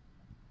guess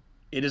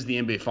it is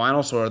the NBA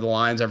Finals, so are the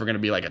lines ever going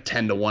to be like a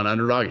 10-1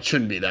 underdog? It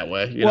shouldn't be that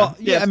way. You know?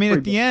 I mean,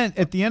 at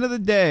the end of the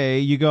day,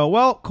 you go,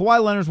 well,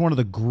 Kawhi Leonard's one of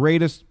the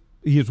greatest.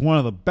 He's one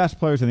of the best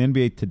players in the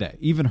NBA today.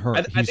 Even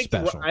hurt, he's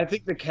special. I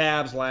think the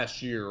Cavs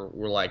last year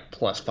were like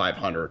plus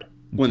 500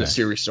 when the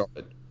series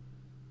started.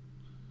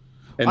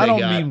 And I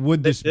don't mean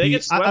would this be.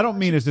 I don't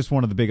mean is this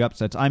one of the big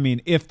upsets. I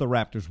mean if the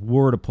Raptors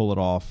were to pull it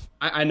off.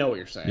 I know what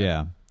you're saying.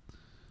 Yeah.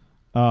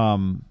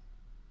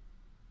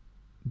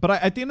 But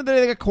at the end of the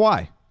day, they got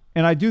Kawhi.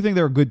 And I do think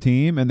they're a good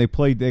team, and they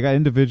got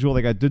individual,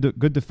 they got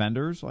good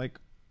defenders. Like,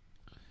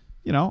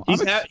 you know.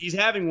 He's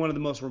having one of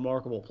the most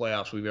remarkable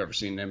playoffs we've ever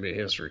seen in NBA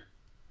history.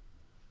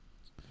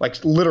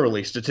 Like,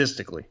 literally,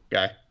 statistically,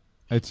 guy.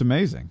 It's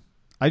amazing.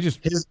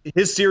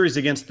 His series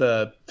against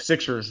the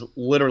Sixers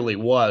literally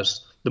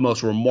was the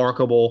most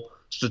remarkable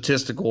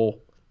statistical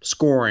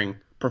scoring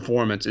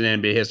performance in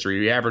NBA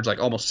history. He averaged like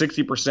almost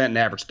 60% and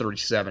averaged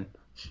 37.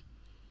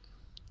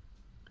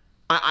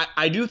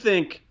 I do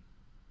think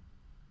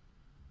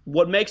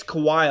what makes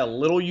Kawhi a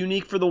little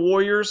unique for the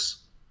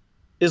Warriors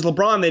is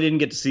LeBron. They didn't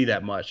get to see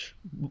that much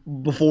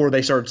before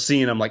they started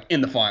seeing him like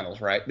in the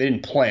finals, right? They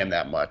didn't play him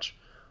that much.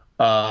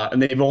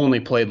 And they've only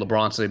played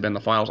LeBron, so they've been in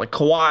the finals. Like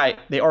Kawhi,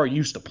 they are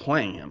used to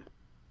playing him,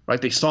 right?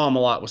 They saw him a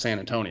lot with San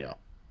Antonio.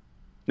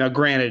 Now,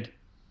 granted,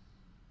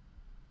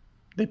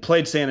 they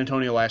played San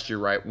Antonio last year,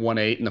 right?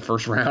 1-8 in the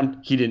first round.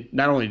 He didn't.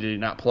 Not only did he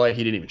not play,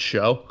 he didn't even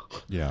show.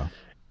 Yeah.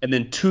 And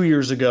then 2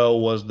 years ago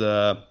was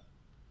the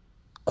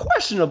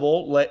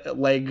questionable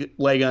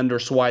leg under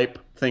swipe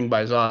thing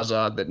by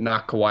Zaza that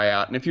knocked Kawhi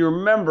out. And if you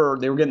remember,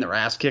 they were getting their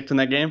ass kicked in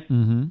that game.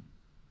 Mm-hmm.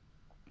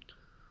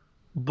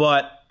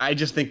 But I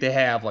just think they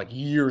have like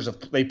years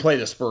of – they play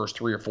the Spurs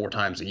 3 or 4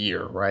 times a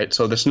year, right?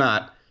 So he's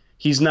not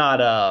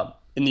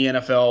in the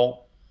NFL.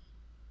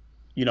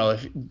 You know,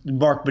 if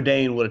Mark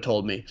Bedane would have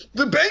told me,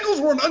 the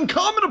Bengals were an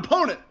uncommon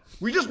opponent.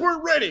 We just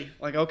weren't ready.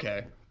 Like,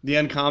 okay, the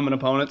uncommon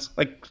opponents.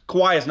 Like,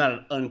 Kawhi is not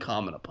an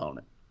uncommon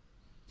opponent.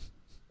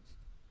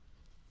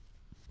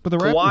 But the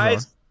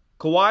Raptors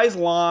Kawhi's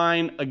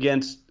line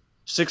against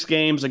 6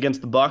 games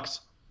against the Bucks,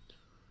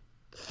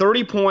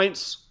 30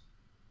 points,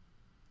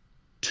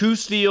 2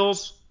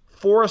 steals,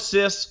 4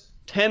 assists,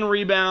 10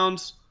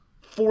 rebounds,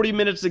 40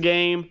 minutes a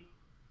game,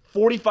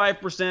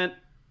 45%,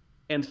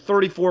 and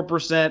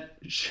 34%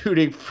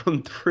 shooting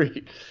from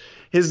 3.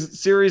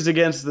 His series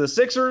against the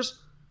Sixers,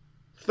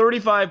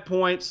 35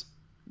 points,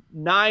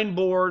 9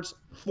 boards,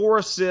 4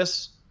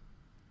 assists,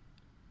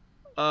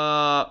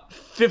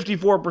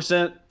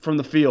 54% from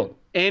the field.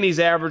 And he's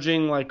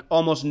averaging like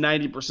almost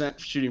 90%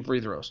 shooting free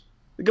throws.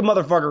 The good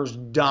motherfucker is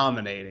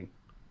dominating.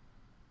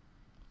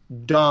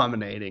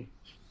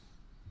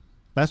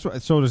 That's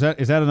what. So is that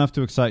enough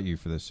to excite you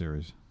for this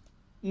series?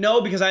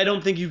 No, because I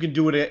don't think you can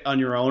do it on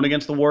your own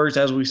against the Warriors,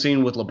 as we've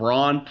seen with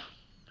LeBron.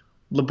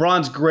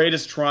 LeBron's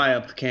greatest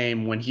triumph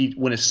came when his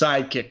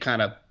sidekick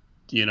kind of,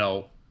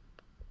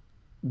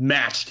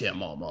 matched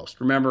him almost.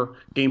 Remember,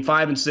 game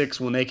 5 and 6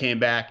 when they came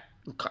back,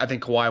 I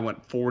think Kawhi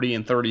went 40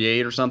 and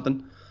 38 or something,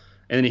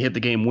 and then he hit the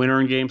game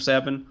winner in game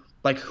 7.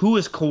 Like, who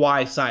is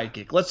Kawhi's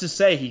sidekick? Let's just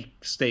say he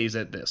stays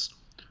at this.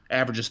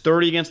 Averages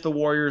 30 against the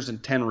Warriors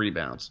and 10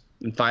 rebounds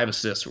and 5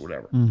 assists or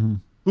whatever. Mm-hmm.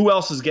 Who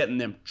else is getting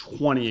them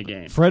 20 a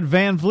game? Fred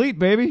VanVleet,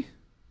 baby.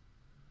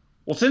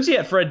 Well, since he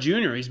had Fred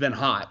Jr., he's been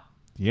hot.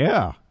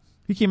 Yeah.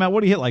 He came out,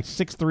 what, he hit like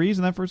 6 threes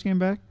in that first game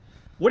back?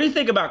 What do you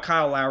think about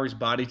Kyle Lowry's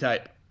body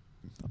type?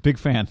 A big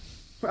fan.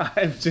 I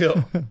am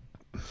too.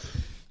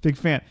 Big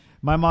fan.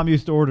 My mom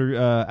used to order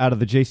out of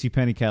the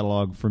JCPenney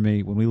catalog for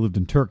me when we lived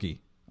in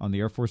Turkey on the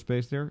Air Force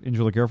Base there,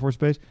 Incirlik Air Force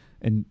Base.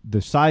 And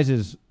the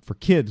sizes for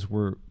kids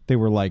were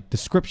like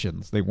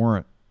descriptions. They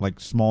weren't like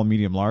small,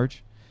 medium,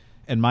 large.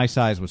 And my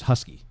size was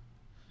husky.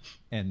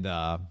 And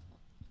I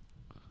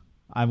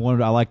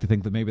like to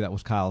think that maybe that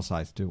was Kyle's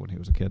size too when he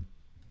was a kid.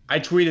 I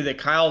tweeted that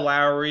Kyle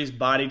Lowry's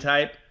body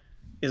type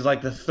is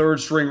like the 3rd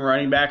string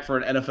running back for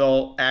an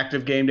NFL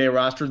active game day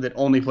roster that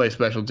only plays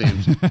special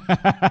teams.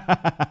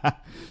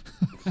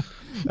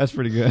 That's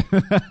pretty good.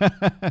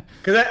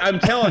 Because I'm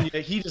telling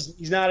you,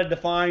 he's not a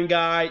defined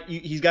guy.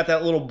 He's got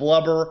that little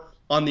blubber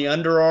on the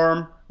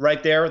underarm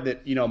right there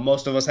that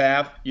most of us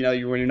have. When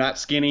you're not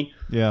skinny.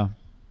 Yeah.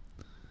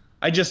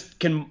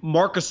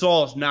 Marc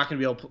Gasol is not going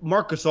to be able to.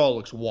 Marc Gasol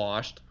looks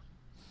washed.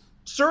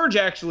 Serge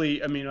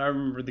actually, I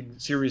remember the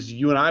series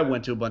you and I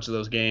went to a bunch of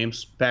those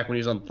games back when he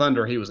was on the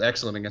Thunder. He was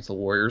excellent against the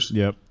Warriors.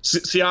 Yep.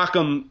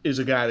 Siakam is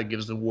a guy that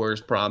gives the Warriors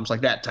problems,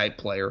 like that type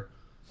player.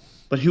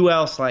 But who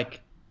else?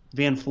 Like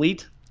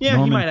VanVleet?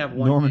 Yeah, he might have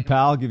one. Norman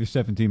Powell give you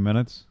 17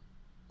 minutes.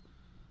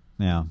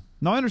 Yeah.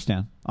 No, I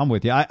understand. I'm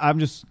with you. I'm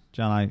just,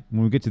 John,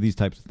 when we get to these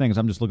types of things,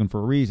 I'm just looking for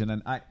a reason.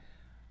 And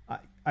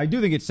I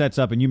do think it sets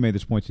up, and you made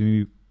this point to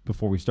me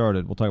before we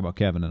started. We'll talk about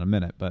Kevin in a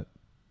minute, but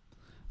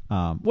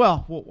I'll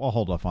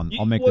hold off on.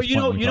 I'll make this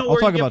point. I'll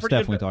talk about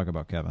Steph when we talk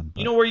about Kevin. But.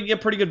 You know where you get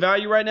pretty good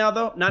value right now,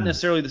 though? Not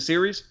necessarily the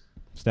series.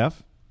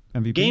 Steph,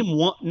 MVP.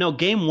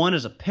 Game 1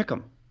 is a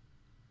pick'em.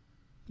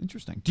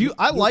 Interesting.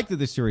 I like that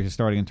this series is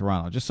starting in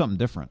Toronto. Just something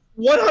different.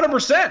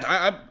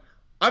 100%.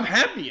 I'm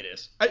happy it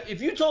is.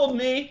 If you told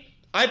me,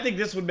 I think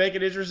this would make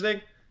it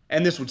interesting,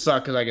 and this would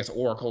suck because I guess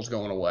Oracle's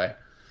going away.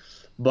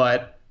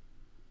 But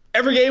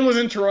every game was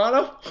in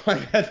Toronto.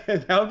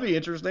 That would be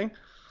interesting.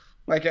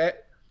 I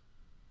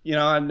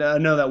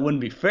know that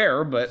wouldn't be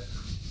fair, but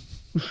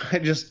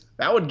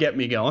that would get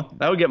me going.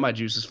 That would get my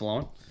juices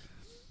flowing.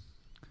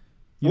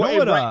 You know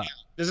what? Right now,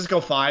 does this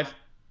go 5?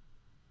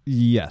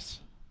 Yes.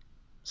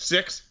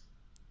 6?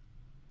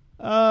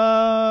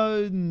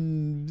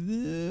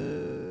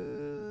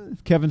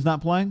 Kevin's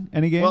not playing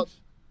any games? Well,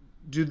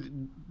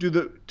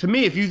 to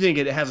me, if you think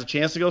it has a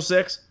chance to go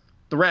 6,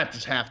 the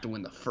Raptors have to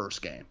win the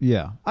first game.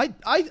 Yeah.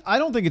 I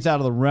don't think it's out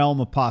of the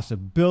realm of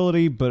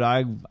possibility, but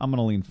I'm going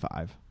to lean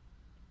 5.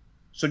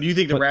 So do you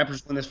think the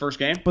Raptors win this first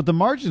game? But the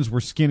margins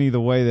were skinny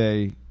the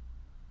way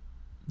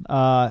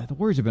the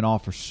Warriors have been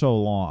off for so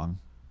long.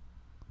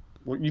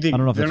 Well, you think I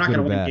don't know if they're that's not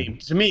good going or to win bad. game?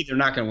 To me, they're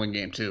not going to win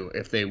game 2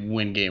 if they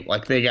win game.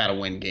 Like, they got to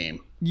win game.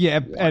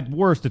 Yeah, at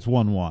worst, it's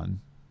 1-1.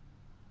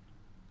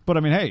 But, I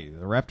mean, hey,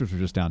 the Raptors were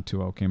just down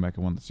 2-0, came back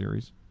and won the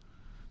series.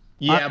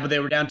 Yeah, but they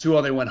were down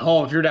 2-0. They went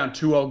home. If you're down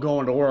 2-0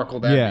 going to Oracle,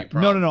 that'd be a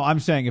problem. No. I'm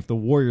saying if the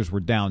Warriors were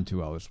down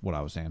 2-0 is what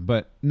I was saying.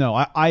 But, no,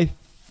 I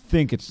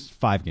think it's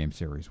 5-game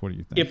series. What do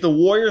you think? If the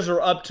Warriors are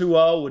up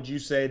 2-0, would you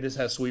say this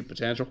has sweep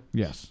potential?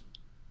 Yes.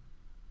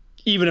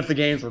 Even if the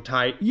games were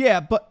tight?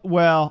 Yeah,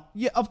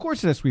 of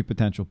course it has sweet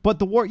potential. But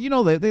the War,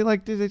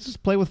 they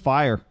just play with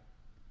fire.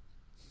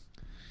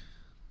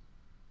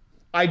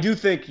 I do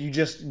think you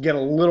just get a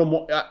little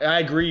more. I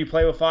agree, you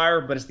play with fire,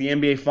 but it's the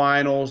NBA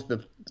Finals.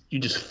 You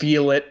just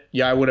feel it.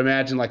 Yeah, I would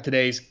imagine like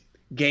today's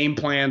game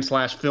plan /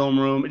 film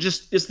room.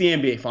 It's the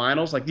NBA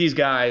Finals. Like these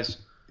guys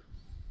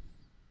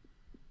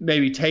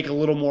maybe take a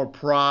little more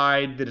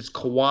pride that it's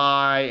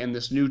Kawhi and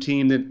this new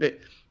team.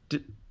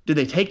 Did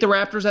they take the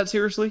Raptors that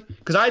seriously?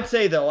 Because I'd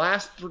say the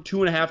last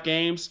 2.5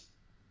 games,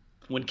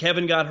 when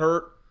Kevin got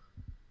hurt,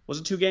 was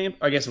it 2 games?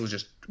 I guess it was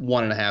just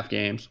 1.5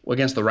 games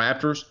against the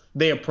Raptors.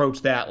 They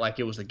approached that like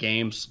it was the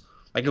games,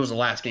 like it was the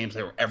last games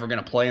they were ever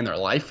going to play in their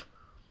life.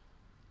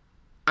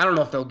 I don't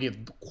know if they'll give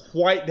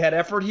quite that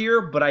effort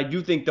here, but I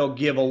do think they'll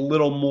give a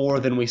little more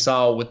than we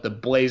saw with the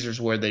Blazers,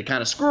 where they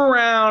kind of screw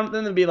around,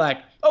 then they'll be like,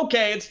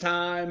 okay, it's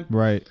time.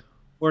 Right.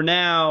 Where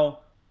now,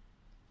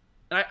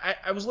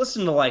 I was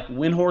listening to like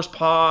Windhorse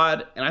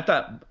Pod, and I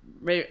thought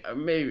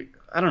maybe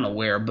I don't know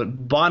where,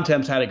 but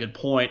Bontemps had a good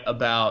point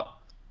about.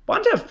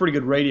 Bontemps' pretty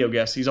good radio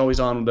guest. He's always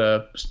on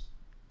the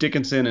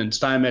Dickinson and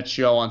Steinmetz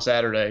show on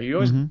Saturday. He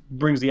always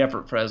brings the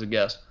effort as a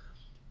guest.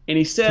 And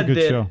he said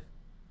that show.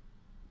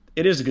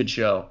 It is a good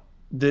show.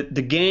 The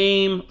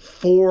game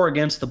 4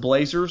 against the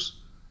Blazers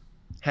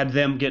had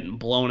them getting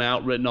blown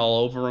out, written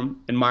all over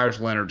them, and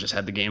Myers Leonard just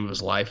had the game of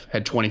his life,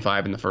 had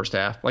 25 in the first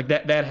half. Like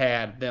that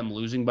had them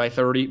losing by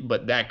 30,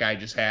 but that guy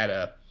just had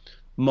a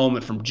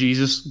moment from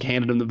Jesus,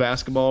 handed him the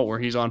basketball where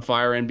he's on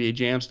fire NBA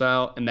Jam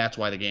style, and that's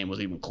why the game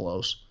was even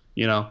close.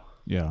 You know?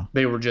 Yeah.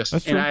 They were just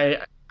That's and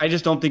true. I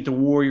just don't think the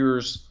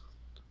Warriors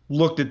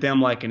looked at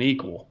them like an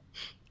equal.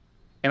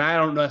 And I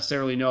don't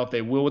necessarily know if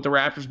they will with the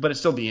Raptors, but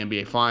it's still the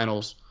NBA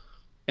Finals.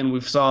 And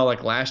we saw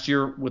like last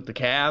year with the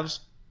Cavs.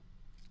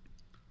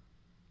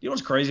 You know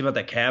what's crazy about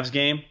that Cavs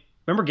game?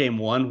 Remember game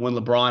 1 when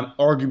LeBron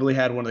arguably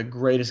had one of the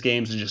greatest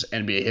games in just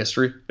NBA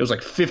history? It was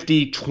like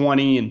 50,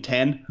 20, and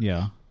 10.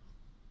 Yeah.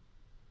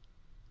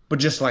 But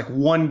just like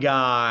one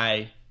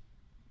guy.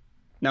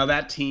 Now,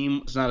 that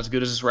team is not as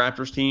good as this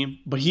Raptors team,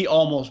 but he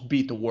almost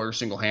beat the Warriors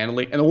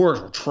single-handedly, and the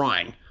Warriors were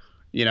trying.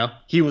 You know,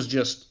 he was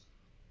just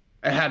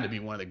 – it had to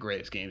be one of the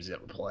greatest games he's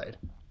ever played.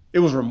 It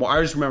was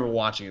I just remember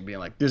watching it being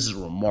like, this is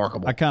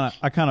remarkable.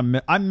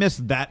 I miss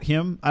that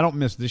him. I don't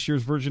miss this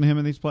year's version of him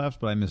in these playoffs,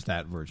 but I miss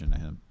that version of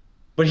him.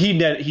 But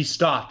he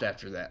stopped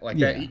after that. Like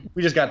Yeah. that,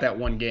 we just got that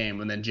one game,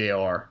 and then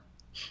JR.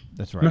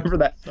 That's right. Remember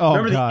that? Oh,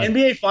 Remember God. the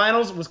NBA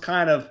Finals was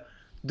kind of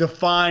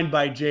defined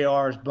by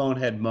JR's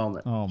bonehead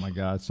moment. Oh, my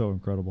God. So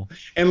incredible.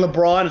 And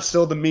LeBron is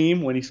still the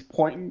meme when he's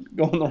pointing,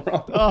 going the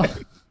wrong way. Oh,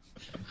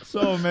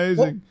 so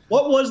amazing.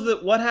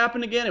 What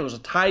happened again? It was a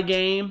tie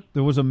game.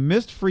 There was a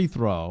missed free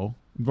throw,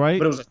 right?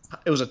 But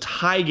it was a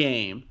tie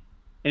game,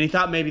 and he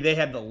thought maybe they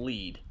had the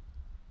lead,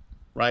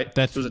 right?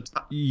 That's it was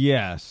a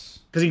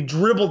yes. because he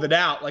dribbled it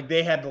out like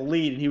they had the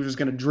lead, and he was just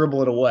going to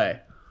dribble it away.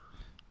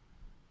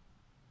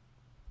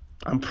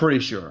 I'm pretty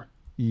sure.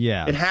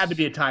 Yeah. It had to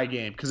be a tie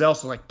game because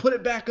else like put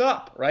it back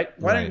up, right?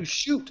 Why Right. don't you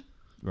shoot?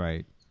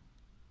 Right.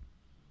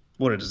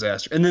 What a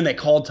disaster! And then they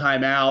called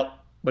timeout,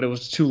 but it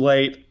was too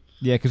late.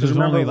 Yeah, because there was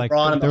remember only like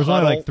LeBron in the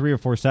huddle? 3 or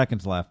 4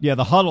 seconds left. Yeah,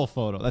 the huddle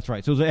photo. That's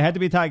right. So it had to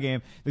be a tie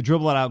game. They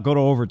dribble it out, go to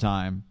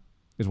overtime,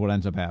 is what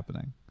ends up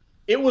happening.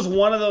 It was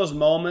one of those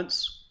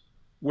moments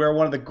where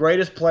one of the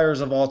greatest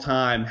players of all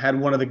time had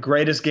one of the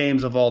greatest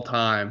games of all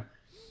time,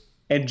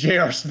 and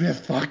J.R.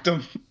 Smith fucked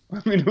him.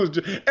 I mean, it was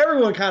just,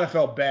 everyone kind of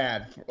felt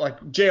bad.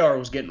 Like, J.R.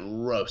 was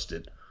getting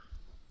roasted.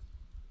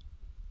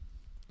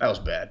 That was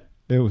bad.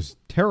 It was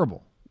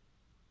terrible.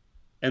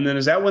 And then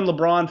is that when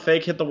LeBron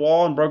fake hit the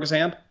wall and broke his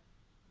hand?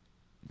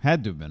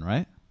 Had to have been,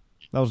 right?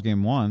 That was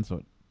game 1.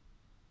 So,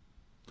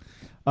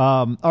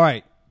 all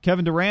right,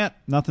 Kevin Durant.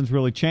 Nothing's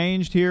really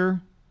changed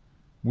here.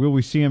 Will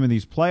we see him in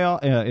these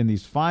in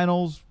these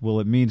finals?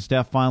 Will it mean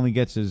Steph finally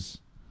gets his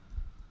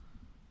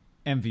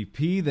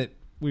MVP that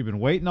we've been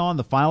waiting on?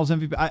 The Finals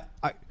MVP.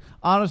 I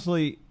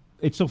honestly,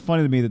 it's so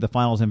funny to me that the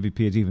Finals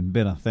MVP has even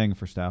been a thing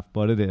for Steph,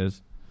 but it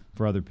is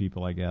for other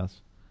people, I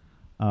guess.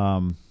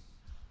 What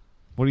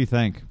do you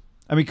think?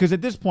 I mean, because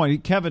at this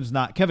point,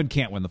 Kevin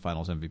can't win the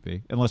Finals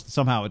MVP unless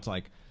somehow it's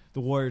like the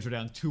Warriors are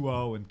down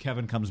 2-0 and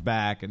Kevin comes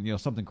back and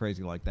something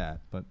crazy like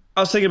that. But I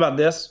was thinking about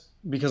this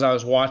because I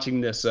was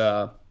watching this.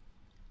 I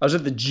was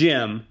at the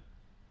gym,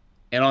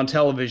 and on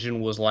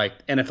television was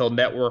like NFL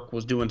Network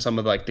was doing some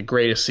of like the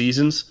greatest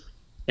seasons,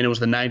 and it was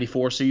the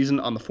 94 season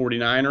on the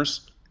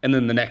 49ers, and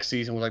then the next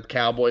season was like the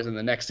Cowboys, and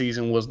the next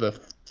season was the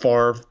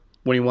Favre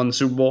when he won the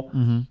Super Bowl.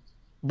 Mm-hmm.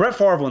 Brett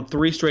Favre won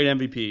 3 straight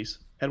MVPs,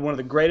 had one of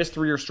the greatest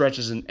 3-year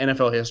stretches in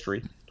NFL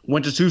history,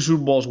 went to 2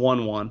 Super Bowls,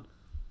 won one.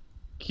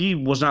 He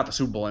was not the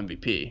Super Bowl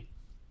MVP.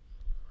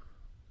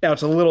 Now,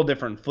 it's a little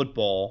different in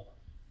football.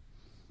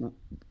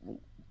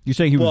 You're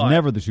saying he was But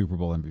never the Super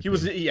Bowl MVP? He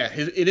was, yeah.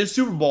 In his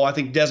Super Bowl, I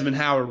think Desmond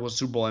Howard was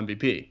Super Bowl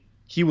MVP.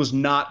 He was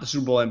not the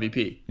Super Bowl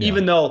MVP,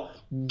 even though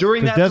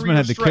during that Desmond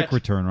had the stretch, kick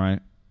return, right?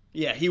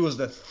 yeah, he was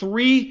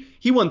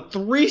He won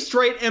 3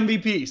 straight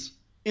MVPs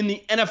in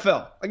the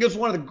NFL. Like, it was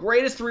one of the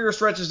greatest 3-year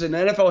stretches in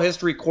NFL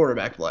history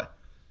quarterback play.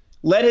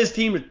 Led his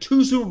team to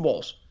 2 Super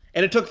Bowls,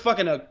 and it took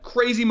fucking a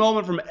crazy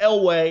moment from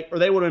Elway, or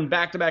they would have been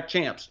back-to-back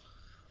champs.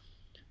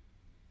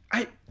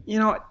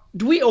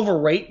 Do we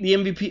overrate the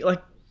MVP?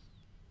 Like,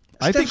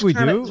 I think we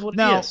kinda is do. what it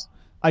Now, is.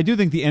 I do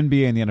think the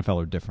NBA and the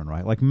NFL are different,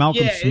 right? Like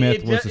Malcolm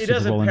Smith was the it Super Bowl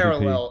doesn't MVP.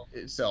 parallel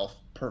itself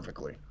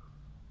perfectly.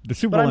 The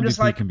Super But Bowl I'm just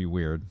MVP like- can be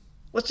weird.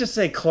 Let's just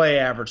say Clay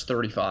averaged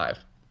 35.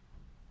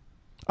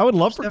 I would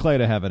love for Clay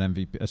to have an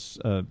MVP,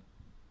 a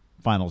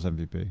Finals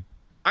MVP.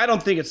 I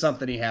don't think it's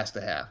something he has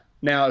to have.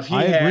 Now, if he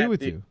I had agree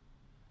with you.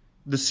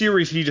 the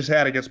series he just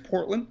had against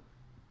Portland,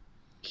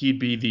 he'd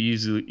be the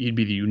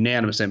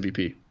unanimous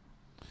MVP.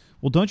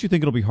 Well, don't you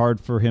think it'll be hard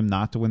for him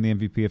not to win the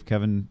MVP if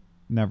Kevin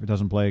never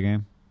doesn't play a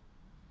game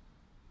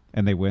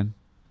and they win?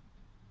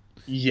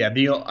 Yeah,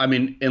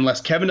 unless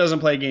Kevin doesn't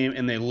play a game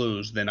and they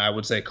lose, then I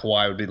would say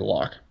Kawhi would be the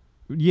lock.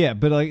 Yeah,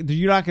 but like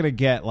you're not going to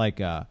get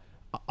like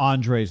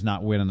Andre's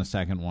not winning the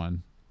second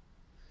one.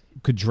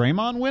 Could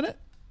Draymond win it?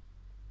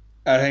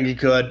 I think he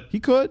could. He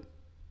could.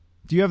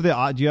 Do you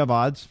have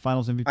odds?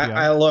 Finals MVP odds?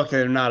 I looked;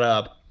 they're not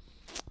up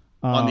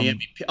on the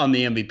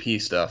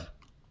MVP stuff.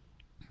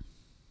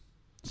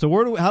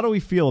 So how do we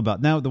feel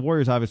about now? The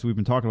Warriors, obviously, we've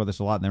been talking about this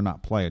a lot, and they're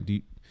not playing.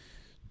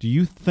 Do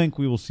you think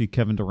we will see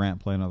Kevin Durant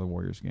play another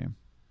Warriors game?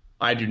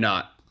 I do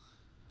not.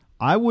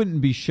 I wouldn't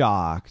be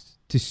shocked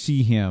to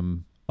see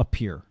him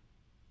appear.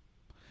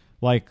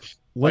 Like,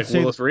 let's say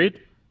Willis Reed,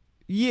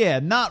 yeah,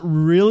 not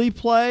really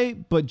play,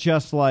 but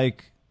just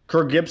like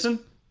Kirk Gibson.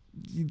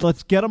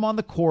 let's get him on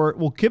the court.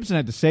 Well, Gibson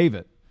had to save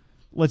it.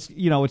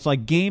 It's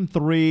like game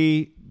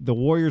 3, the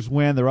Warriors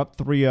win, they're up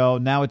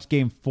 3-0. Now it's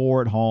game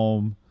 4 at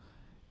home,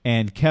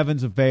 and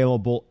Kevin's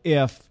available.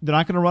 If they're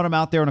not going to run him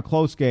out there in a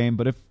close game,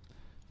 but if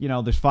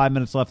there's 5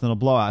 minutes left in a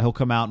blowout, he'll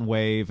come out and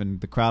wave, and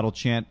the crowd will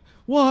chant,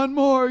 "One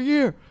more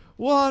year,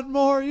 one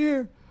more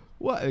year."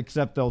 What?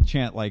 Except they'll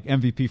chant like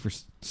MVP for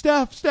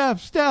Steph,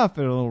 Steph, Steph,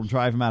 and it'll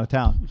drive him out of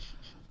town.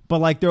 But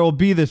like there will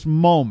be this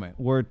moment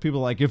where people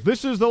are like, if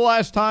this is the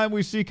last time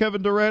we see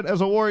Kevin Durant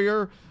as a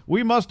Warrior,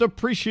 we must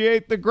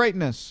appreciate the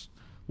greatness.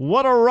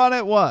 What a run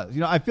it was!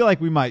 I feel like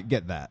we might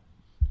get that.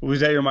 Was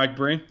that your Mike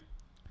Breen?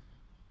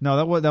 No,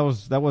 that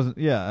wasn't.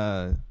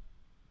 Yeah,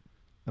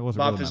 that wasn't.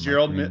 Bob really my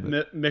Fitzgerald Mark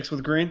Green, mixed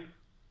with Green.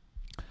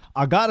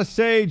 I gotta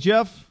say,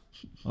 Jeff,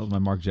 that was my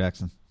Mark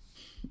Jackson.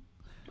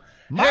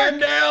 Man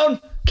down,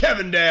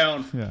 Kevin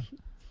down. Yeah.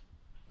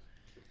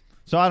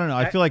 So I don't know.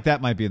 I feel like that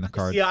might be in the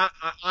cards. Yeah,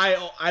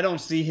 I don't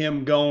see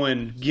him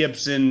going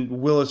Gibson,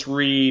 Willis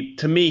Reed.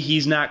 To me,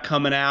 he's not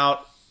coming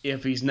out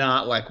if he's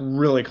not like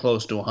really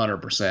close to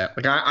 100%.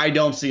 Like I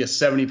don't see a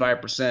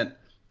 75%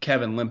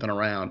 Kevin limping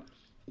around.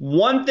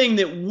 One thing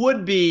that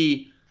would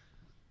be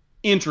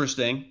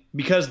interesting,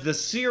 because the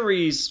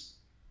series,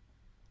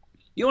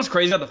 what's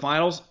crazy about the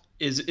finals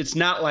is it's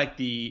not like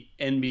the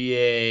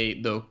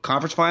NBA, the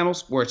conference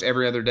finals, where it's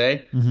every other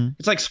day. Mm-hmm.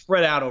 It's like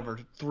spread out over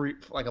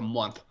a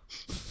month.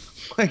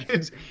 Like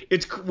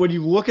it's when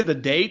you look at the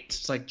dates,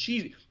 it's like,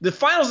 geez, the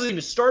finals doesn't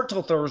even start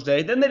till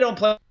Thursday. Then they don't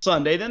play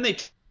Sunday. Then they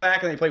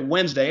back and they play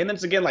Wednesday, and then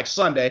it's again like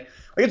Sunday.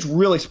 Like it's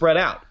really spread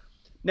out.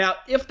 Now,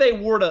 if they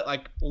were to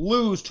like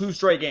lose 2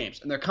 straight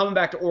games and they're coming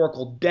back to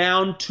Oracle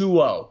down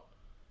 2-0,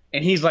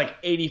 and he's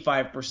like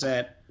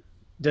 85%,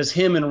 does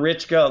him and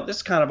Rich go, this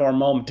is kind of our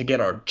moment to get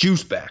our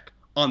juice back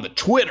on the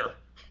Twitter?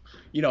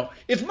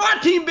 It's my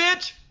team,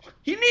 bitch.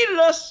 He needed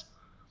us.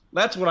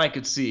 That's what I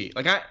could see.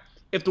 Like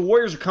if the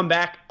Warriors come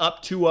back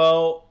up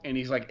 2-0 and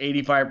he's like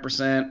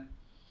 85%,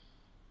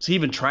 does he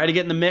even try to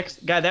get in the mix?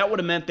 Guy, that would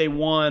have meant they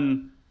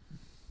won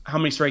how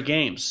many straight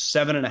games?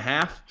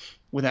 7.5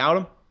 without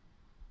him?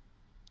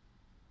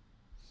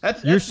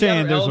 You're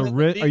saying the there's other a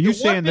element. risk? Are you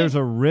saying there's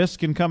a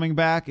risk in coming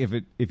back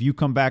if you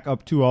come back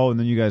up 2-0 and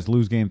then you guys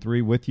lose game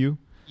 3 with you?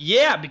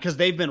 Yeah, because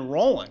they've been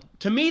rolling.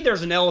 To me,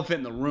 there's an elephant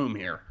in the room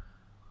here.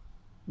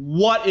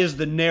 What is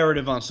the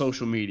narrative on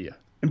social media?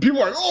 And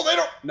people are like, oh, they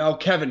don't. No,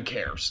 Kevin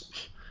cares.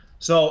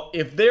 So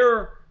if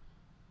they're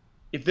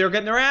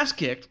getting their ass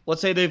kicked,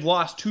 let's say they've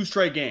lost 2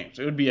 straight games,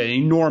 it would be an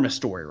enormous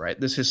story, right?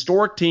 This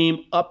historic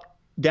team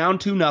down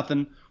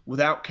 2-0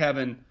 without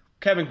Kevin.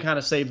 Kevin kind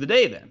of saved the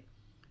day then.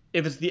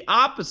 If it's the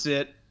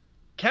opposite,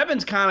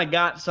 Kevin's kind of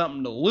got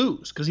something to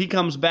lose because he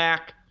comes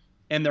back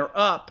and they're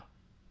up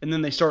and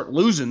then they start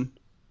losing,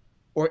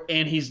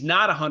 and he's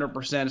not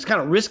 100%. It's kind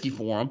of risky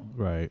for him.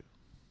 Right.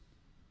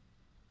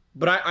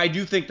 But I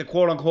do think the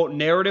quote-unquote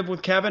narrative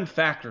with Kevin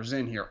factors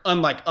in here,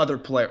 unlike other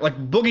players. Like,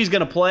 Boogie's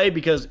going to play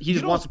because he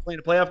just wants to play in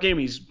a playoff game.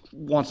 He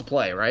wants to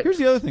play, right? Here's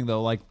the other thing,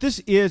 though. Like, this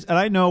is, and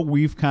I know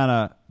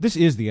this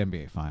is the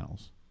NBA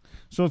Finals.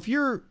 So if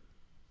you're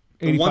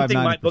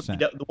 85-90%.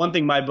 The one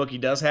thing my bookie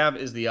does have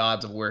is the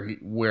odds of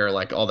where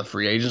like all the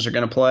free agents are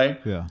going to play.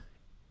 Yeah.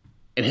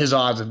 And his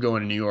odds of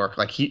going to New York,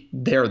 like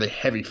they're the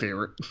heavy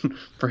favorite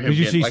for him. Did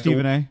you see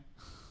Stephen A?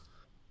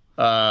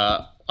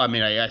 I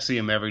mean, I see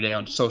him every day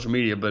on social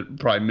media, but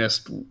probably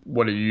missed.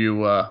 What are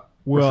you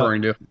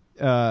referring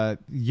to?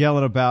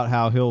 Yelling about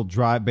how he'll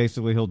drive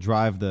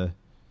the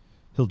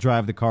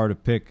car to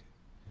pick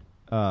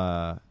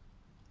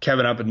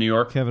Kevin up in New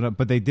York.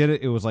 But they did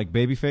it. It was like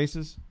baby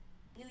faces.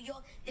 New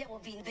York, there will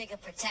be a bigger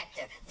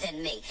protector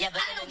than me. Yeah,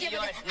 but I don't give a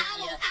damn.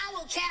 I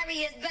will carry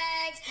his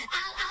bags.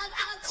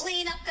 I'll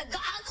clean up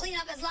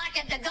his lock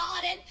at the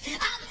garden.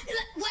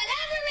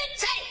 Whatever it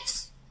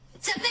takes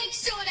to make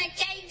sure that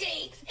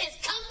KD is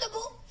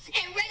comfortable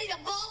and ready to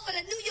ball for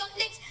the New York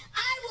Knicks,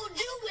 I will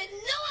do with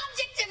no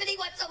objectivity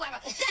whatsoever.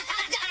 That's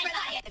how desperate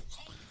I am.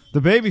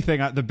 The baby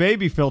thing, the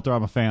baby filter,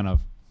 I'm a fan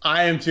of.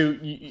 I am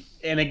too.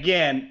 And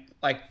again,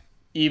 like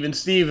even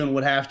Steven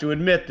would have to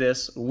admit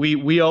this.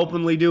 We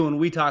openly do when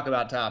we talk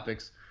about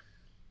topics.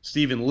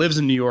 Steven lives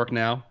in New York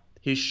now.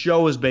 His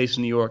show is based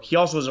in New York. He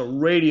also has a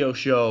radio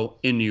show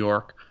in New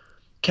York.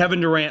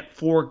 Kevin Durant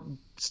for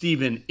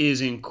Steven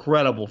is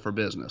incredible for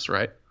business,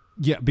 right?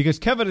 Yeah, because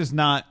Kevin is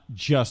not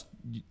just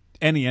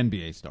any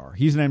NBA star.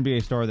 He's an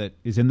NBA star that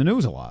is in the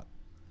news a lot.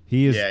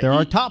 There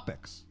are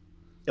topics.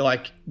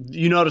 Like,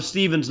 you notice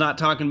Steven's not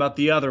talking about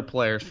the other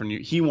players for New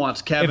York. He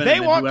wants Kevin. If they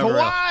want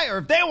Kawhi or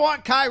if they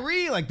want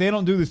Kyrie, like they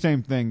don't do the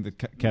same thing that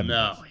Kevin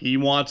does. He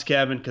wants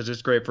Kevin because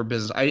it's great for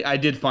business. I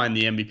did find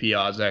the MVP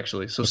odds,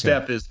 actually. So okay.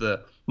 Steph is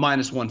the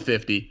minus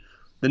 150.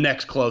 The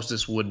next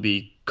closest would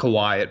be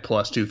Kawhi at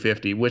plus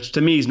 250, which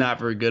to me is not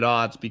very good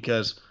odds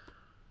because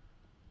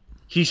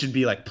he should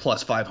be like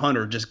plus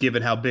 500 just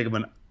given how big of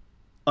an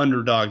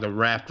underdog the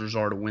Raptors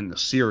are to win the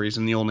series,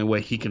 and the only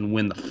way he can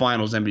win the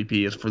finals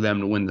MVP is for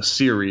them to win the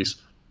series.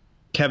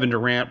 Kevin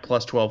Durant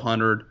plus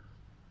 1,200.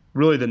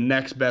 Really the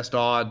next best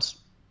odds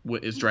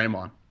is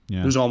Draymond,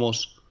 who's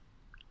almost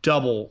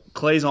double.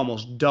 Clay's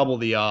almost double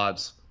the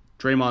odds.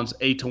 Draymond's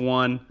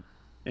 8-1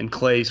 and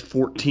Clay's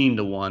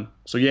 14-1.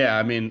 So yeah,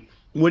 I mean,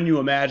 wouldn't you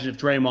imagine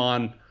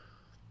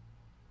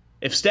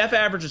if Steph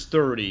averages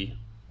 30,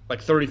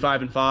 like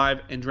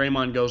 35-5, and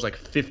Draymond goes like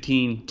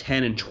 15,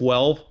 10, and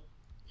 12,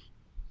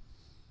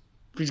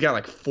 he's got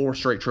like 4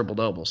 straight triple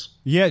doubles.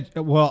 Yeah,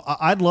 well,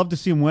 I'd love to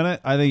see him win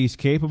it. I think he's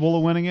capable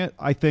of winning it.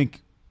 I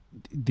think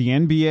the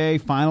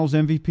NBA Finals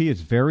MVP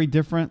is very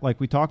different. Like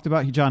we talked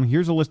about, John,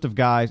 here's a list of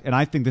guys, and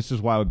I think this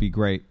is why it would be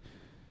great.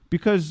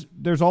 Because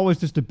there's always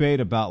this debate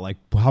about, like,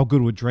 how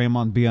good would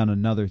Draymond be on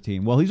another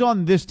team? Well, he's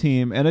on this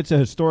team, and it's a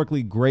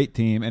historically great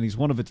team, and he's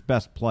one of its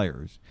best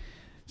players.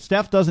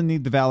 Steph doesn't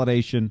need the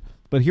validation,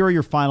 but here are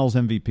your Finals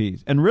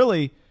MVPs. And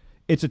really,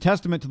 it's a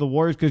testament to the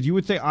Warriors because you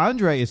would say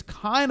Andre is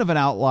kind of an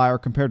outlier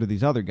compared to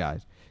these other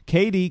guys.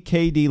 KD,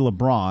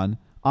 LeBron,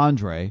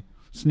 Andre.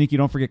 Sneaky,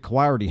 don't forget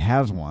Kawhi already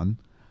has one.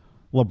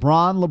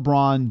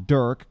 LeBron,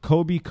 Dirk,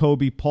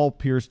 Kobe, Paul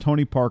Pierce,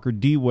 Tony Parker,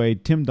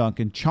 D-Wade, Tim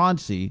Duncan,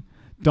 Chauncey,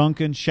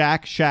 Duncan,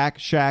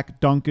 Shaq,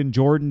 Duncan,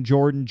 Jordan,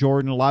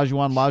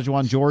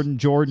 Olajuwon,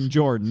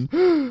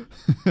 Jordan.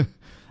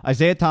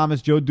 Isaiah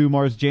Thomas, Joe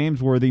Dumars,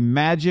 James Worthy,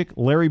 Magic,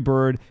 Larry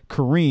Bird,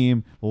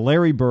 Kareem,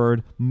 Larry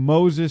Bird,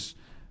 Moses,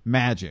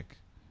 Magic.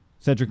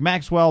 Cedric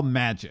Maxwell,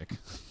 Magic.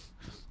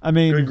 I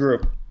mean, good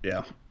group.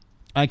 Yeah.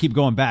 I keep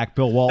going back.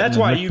 Bill Walton, that's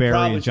why Rick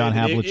Barry, and John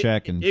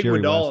Havlicek, and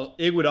Jerry West.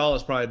 Iguodala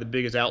is probably the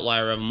biggest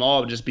outlier of them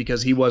all just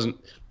because he wasn't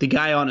 – the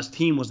guy on his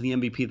team was the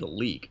MVP of the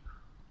league.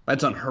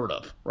 That's unheard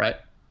of, right?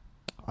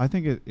 I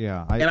think it –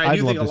 yeah. I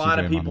do think a lot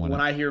of people, when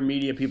I hear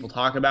media people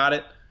talk about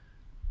it,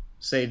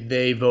 say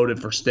they voted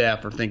for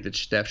Steph or think that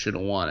Steph should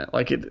have won it.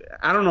 Like,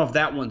 I don't know if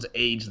that one's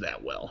aged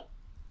that well.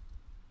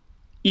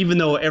 Even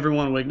though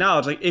everyone would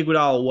acknowledge, like,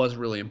 Iguodala was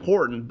really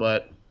important,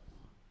 but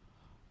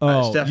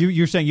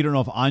you're saying you don't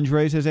know if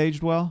Andres has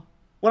aged well?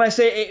 When I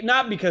say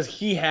not because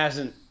he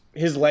hasn't,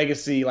 his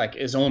legacy like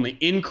is only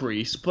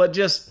increased, but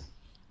just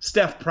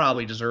Steph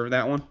probably deserved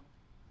that one.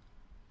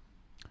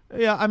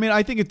 Yeah, I mean,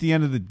 I think at the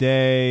end of the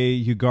day,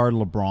 you guard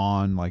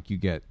LeBron, like you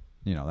get,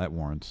 that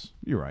warrants.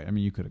 You're right. I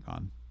mean, you could have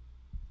gone.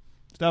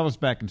 That was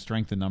back in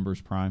strength and numbers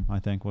prime, I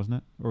think, wasn't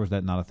it? Or was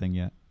that not a thing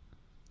yet?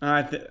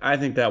 I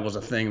think that was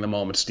a thing the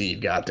moment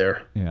Steve got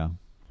there. Yeah.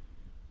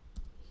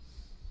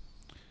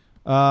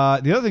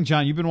 The other thing,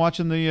 John, you've been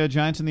watching the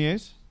Giants and the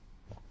A's?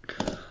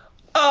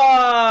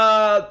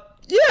 Yeah,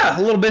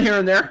 a little bit here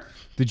and there.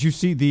 Did you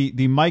see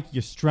the Mike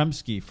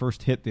Yastrzemski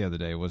first hit the other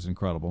day was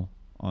incredible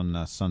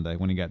on Sunday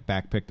when he got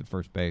backpicked at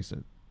first base?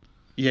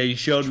 Yeah, you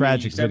showed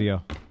tragic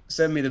video.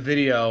 Sent me the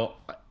video.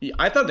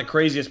 I thought the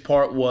craziest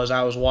part was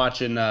I was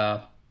watching.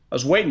 I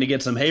was waiting to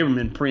get some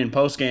Haberman pre and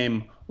post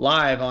game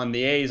live on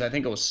the A's. I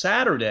think it was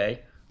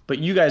Saturday, but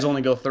you guys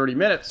only go 30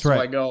 minutes. That's so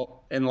right. I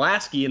go and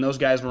Lasky and those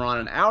guys were on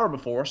an hour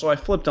before, so I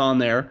flipped on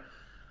there.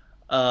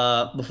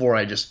 before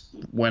I just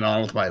went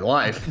on with my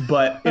life.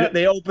 But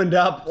they opened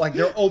up, like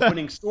their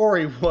opening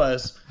story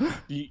was,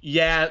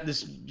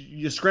 this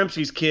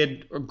Yastrzemski's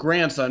kid or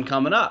grandson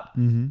coming up.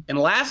 Mm-hmm. And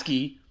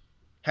Lasky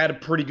had a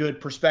pretty good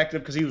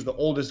perspective because he was the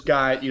oldest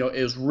guy,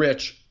 is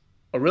Rich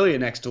Aurelia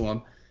next to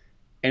him.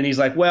 And he's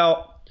like,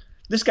 well,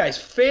 this guy's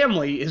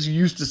family is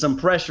used to some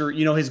pressure.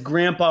 His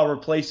grandpa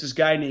replaced this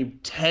guy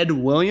named Ted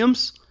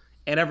Williams,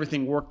 and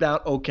everything worked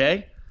out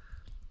okay.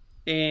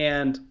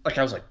 And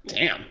I was like,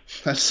 damn,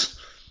 that's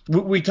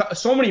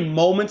so many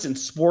moments in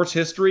sports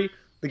history.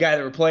 The guy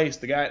that replaced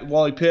the guy,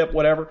 Wally Pipp,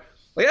 whatever.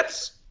 The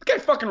guy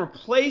fucking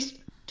replaced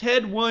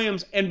Ted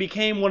Williams and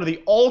became one of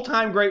the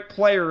all-time great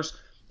players.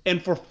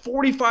 And for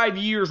 45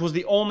 years was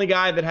the only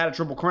guy that had a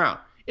Triple Crown.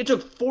 It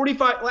took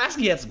 45.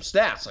 Lasky had some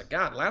stats.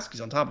 God,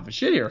 Lasky's on top of his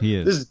shit here. He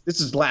is.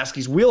 This is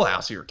Lasky's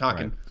wheelhouse here.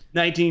 Talking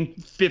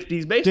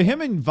 1950s baseball. Do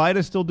him and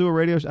Vida still do a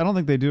radio show? I don't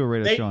think they do a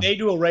radio show. They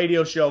do a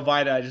radio show.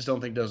 Vida, I just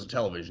don't think does a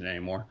television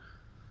anymore.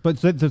 But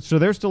so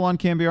they're still on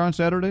Cambiar on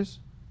Saturdays?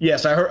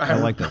 Yes, I heard. I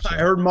like that show. I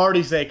heard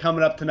Marty say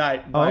coming up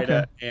tonight.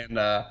 Vida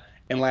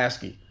and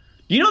Lasky.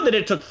 Do you know that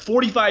it took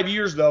 45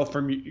 years though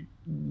from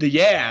the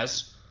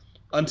Yaz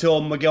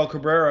until Miguel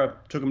Cabrera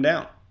took him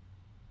down?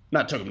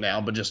 Not took him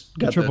down, but just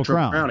got the Triple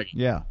Crown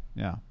again.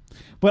 Yeah.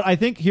 But I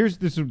think this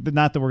is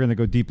not that we're going to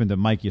go deep into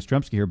Mike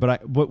Yastrzemski here,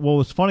 but what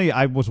was funny,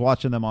 I was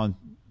watching them on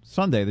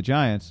Sunday, the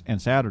Giants,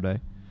 and Saturday,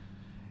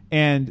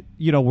 and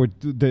we're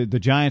the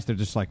Giants. They're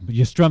just like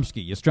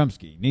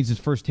Yastrzemski needs his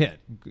first hit.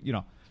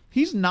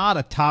 He's not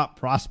a top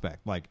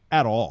prospect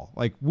at all.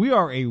 We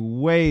are a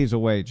ways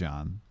away,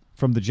 John,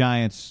 from the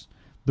Giants.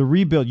 The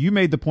rebuild. You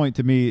made the point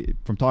to me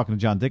from talking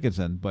to John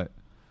Dickinson, but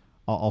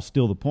I'll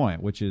steal the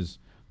point, which is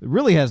it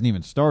really hasn't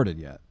even started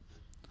yet.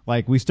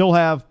 We still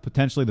have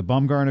potentially the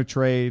Bumgarner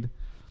trade.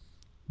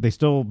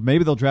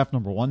 Maybe they'll draft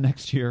number 1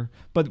 next year.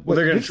 But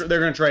they're going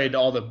to trade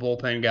all the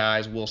bullpen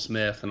guys, Will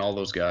Smith, and all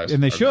those guys.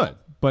 And they should.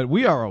 But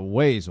we are a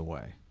ways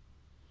away.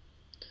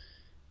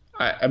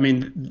 I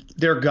mean,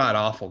 they're god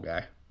awful,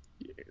 guy.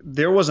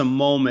 There was a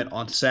moment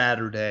on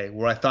Saturday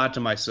where I thought to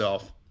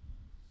myself,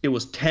 it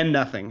was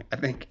 10-0, I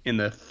think, in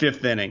the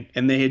 5th inning,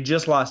 and they had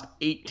just lost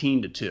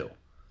 18-2.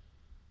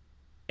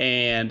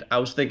 And I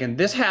was thinking,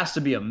 this has to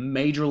be a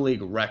major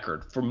league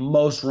record for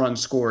most runs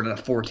scored in a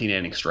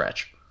 14-inning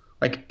stretch.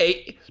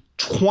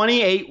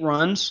 28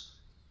 runs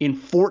in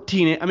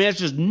 14. I mean, that's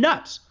just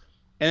nuts.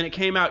 And then it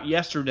came out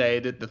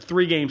yesterday that the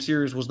 3-game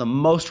series was the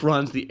most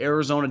runs the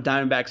Arizona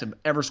Diamondbacks have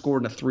ever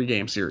scored in a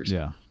 3-game series.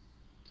 Yeah.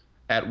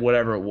 At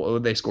whatever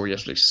they scored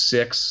yesterday,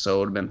 6, so it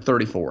would have been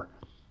 34.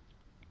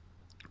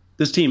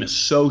 This team is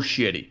so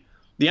shitty.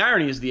 The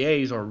irony is the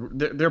A's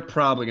they're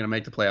probably going to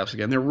make the playoffs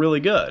again. They're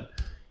really good.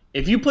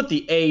 If you put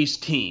the A's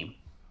team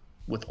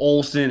with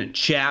Olsen and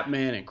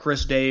Chapman and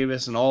Chris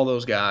Davis and all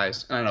those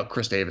guys, I don't know,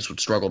 Chris Davis would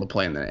struggle to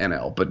play in the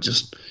NL, but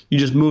you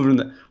just move in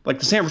the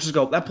San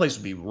Francisco, that place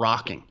would be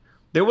rocking.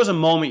 There was a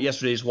moment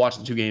yesterday, just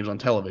watching 2 games on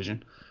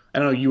television. I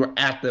don't know, you were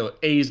at the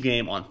A's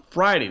game on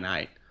Friday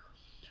night,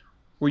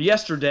 where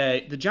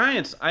yesterday the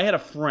Giants, I had a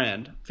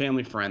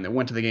family friend that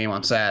went to the game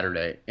on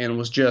Saturday and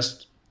was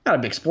just not a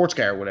big sports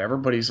guy or whatever,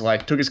 but he's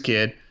took his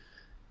kid.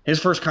 His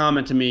first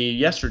comment to me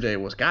yesterday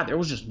was, God, there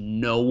was just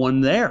no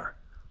one there.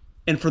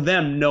 And for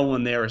them, no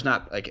one there is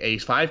not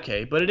A's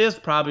 5K, but it is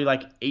probably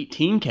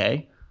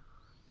 18K.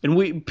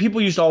 And people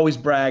used to always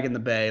brag in the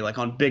Bay,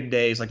 on big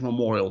days like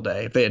Memorial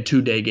Day, if they had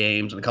 2-day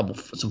games and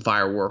some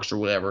fireworks or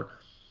whatever,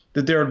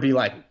 that there would be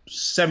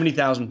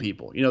 70,000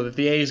 people. That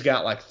the A's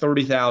got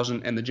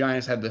 30,000 and the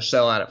Giants had their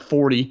sellout at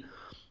 40.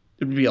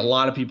 It would be a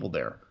lot of people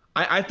there.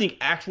 I think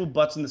actual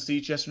butts in the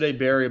seats yesterday,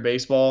 Bay Area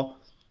baseball,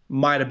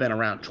 might have been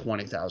around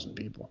 20,000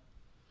 people.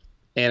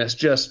 And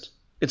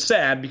it's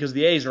sad because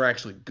the A's are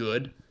actually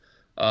good.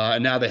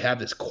 And now they have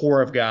this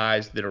core of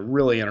guys that are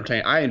really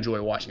entertaining. I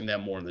enjoy watching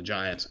them more than the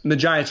Giants. And the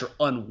Giants are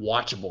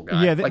unwatchable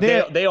guys. Yeah,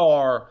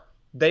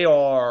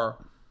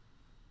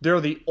 they're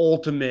the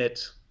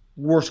ultimate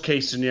worst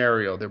case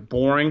scenario. They're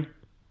boring.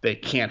 They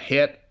can't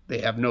hit.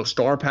 They have no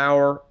star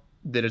power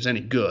that is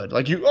any good.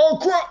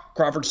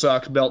 Crawford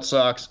sucks. Belt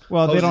sucks.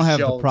 Well, they don't have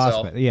the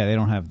prospect. Yeah, they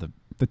don't have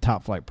the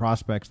top flight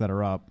prospects that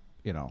are up.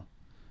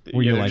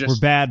 Where you're we're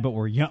bad, but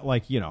we're young.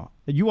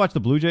 You watch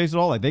the Blue Jays at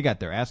all? They got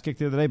their ass kicked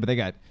the other day, but they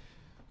got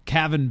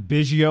Kevin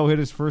Biggio hit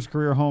his first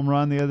career home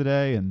run the other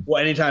day. And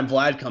anytime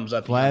Vlad comes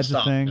up, Vlad's you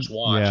the thing. Just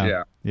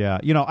watch. Yeah.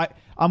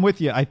 I'm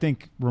with you. I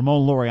think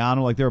Ramon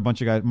Laureano, there are a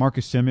bunch of guys.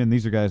 Marcus Semien,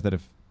 these are guys that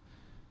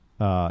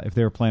if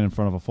they were playing in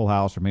front of a full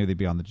house, or maybe they'd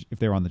be if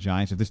they were on the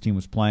Giants. If this team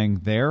was playing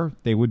there,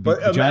 they would be.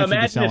 But the Giants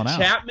imagine would be selling if out.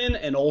 Chapman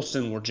and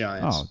Olsen were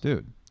Giants. Oh,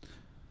 dude.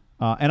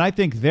 And I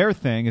think their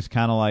thing is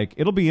kind of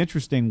it'll be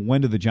interesting,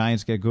 when do the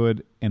Giants get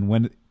good and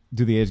when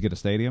do the A's get a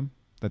stadium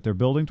that they're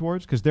building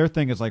towards? Because their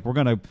thing is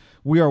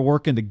we are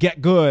working to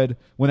get good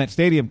when that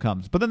stadium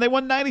comes. But then they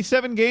won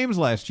 97 games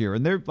last year,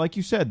 and they're, like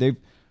you said, the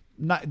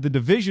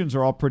divisions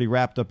are all pretty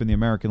wrapped up in the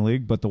American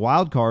League, but the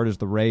wild card is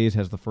the Rays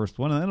has the first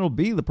one, and then it'll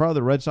be probably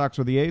the Red Sox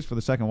or the A's for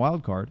the second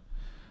wild card.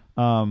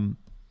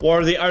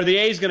 Or are the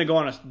A's going to go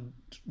on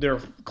their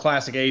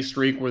classic A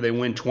streak where they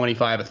win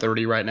 25 of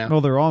 30 right now?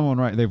 Well, they're on one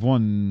right. They've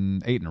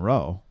won 8 in a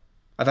row.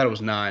 I thought it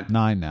was 9.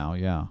 9 now,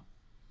 yeah.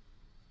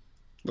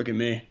 Look at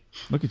me.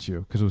 Look at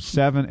you, because it was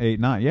 7, 8,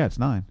 9. Yeah, it's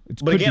 9.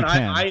 But again,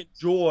 I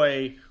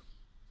enjoy.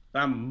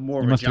 I'm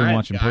more of a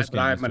Giants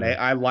guy, but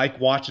I like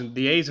watching.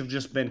 The A's have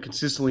just been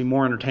consistently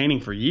more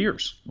entertaining for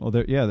years. Well,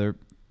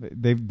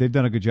 they've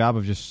done a good job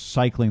of just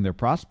cycling their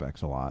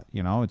prospects a lot.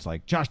 You know, it's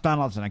like Josh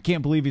Donaldson. I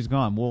can't believe he's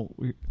gone. Well,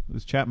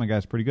 this Chapman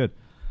guy's pretty good.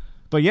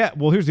 But yeah,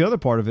 well, here's the other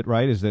part of it,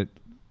 right? Is that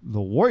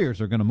the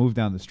Warriors are going to move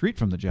down the street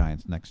from the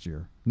Giants next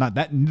year. Not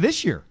that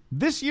this year.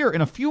 This year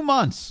in a few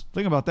months.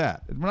 Think about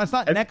that. Well, it's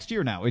not next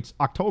year now. It's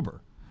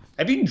October.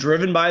 Have you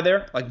driven by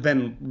there? Like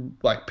been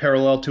like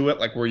parallel to it,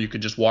 like where you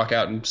could just walk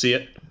out and see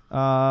it?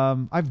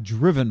 I've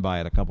driven by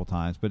it a couple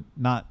times, but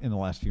not in the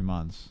last few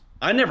months.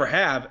 I never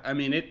have. I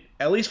mean,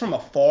 at least from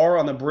afar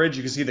on the bridge,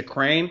 you can see the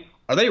crane.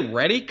 Are they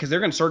ready? Because they're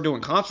going to start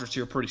doing concerts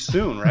here pretty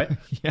soon, right?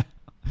 Yeah.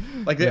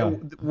 Like,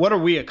 what are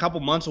we, a couple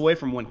months away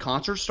from when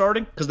concerts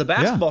starting? Because the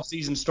basketball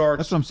season starts.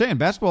 That's what I'm saying.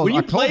 Basketball when is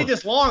you October. play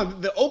this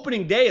long, the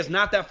opening day is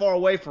not that far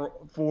away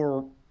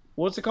for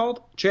what's it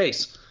called?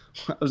 Chase.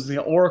 It was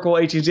the Oracle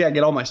AT&T. I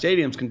get all my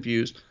stadiums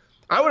confused.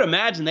 I would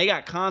imagine they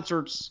got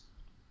concerts,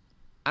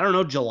 I don't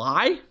know,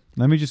 July?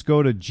 Let me just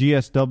go to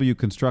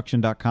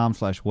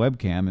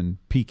gswconstruction.com/webcam and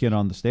peek in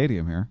on the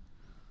stadium here.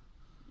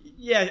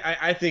 Yeah,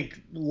 I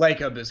think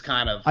Lacob is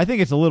kind of. I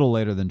think it's a little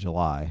later than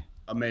July.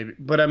 Maybe.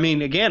 But, I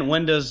mean, again,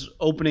 when does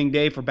opening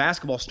day for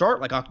basketball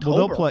start? Like October?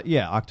 Well, they'll play.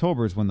 Yeah,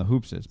 October is when the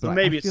hoops is. But so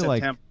maybe I feel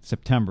it's like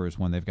September is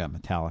when they've got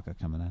Metallica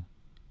coming in.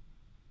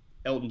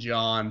 Elton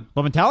John.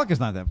 Well, Metallica's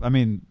not that. I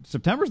mean,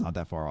 September's not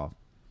that far off.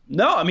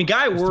 No, I mean,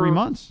 we're 3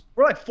 months.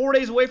 We're like 4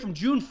 days away from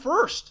June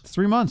 1st. It's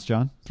 3 months,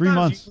 John. 3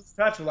 months.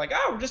 We're like,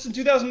 we're just in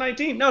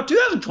 2019. No,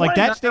 2020. Like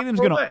that stadium's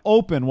going to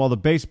open while the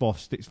baseball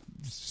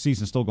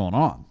season's still going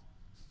on.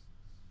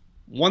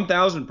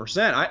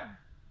 1,000%.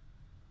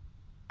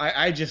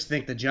 I just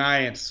think the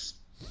Giants.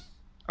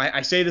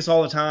 I say this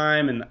all the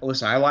time, and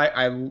listen,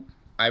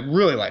 I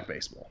really like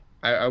baseball.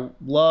 I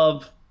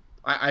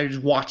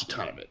just watch a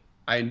ton of it.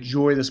 I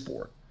enjoy the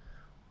sport.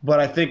 But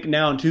I think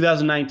now in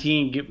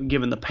 2019,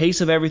 given the pace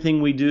of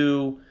everything we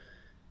do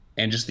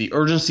and just the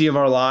urgency of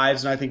our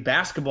lives, and I think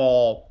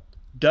basketball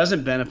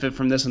doesn't benefit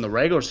from this in the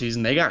regular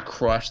season. They got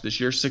crushed this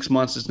year. 6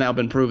 months, it's now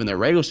been proven their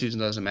regular season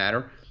doesn't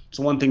matter. It's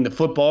one thing the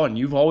football, and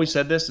you've always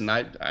said this, and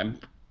I'm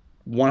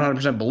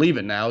 100% believe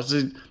it now,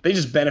 is they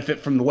just benefit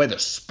from the way the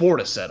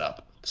sport is set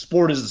up. The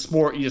sport is the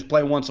sport. You just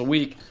play once a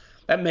week.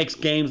 That makes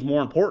games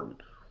more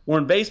important. Where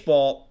in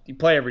baseball, you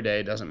play every day.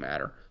 It doesn't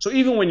matter. So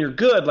even when you're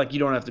good, like, you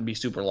don't have to be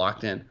super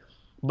locked in.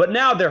 But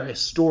now they're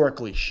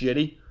historically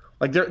shitty.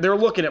 Like, they're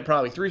looking at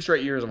probably 3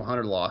 straight years of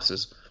 100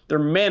 losses. Their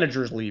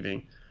manager's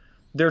leaving.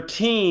 Their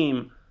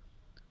team,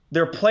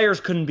 their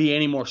players couldn't be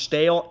any more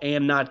stale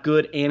and not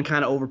good and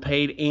kind of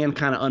overpaid and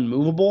kind of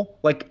unmovable.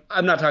 Like,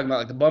 I'm not talking about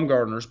like the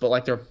Bumgarners, but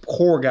like their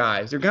core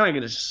guys. They're kind of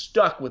getting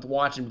stuck with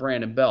watching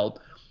Brandon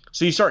Belt.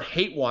 So you start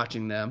hate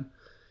watching them.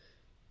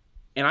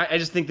 And I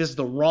just think this is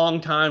the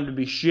wrong time to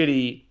be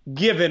shitty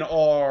given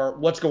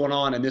what's going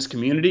on in this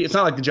community. It's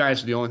not like the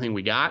Giants are the only thing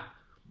we got.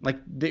 Like,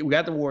 we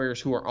got the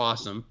Warriors, who are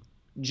awesome.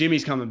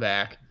 Jimmy's coming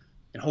back.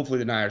 And hopefully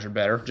the Niners are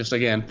better. Just,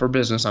 again, for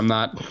business, I'm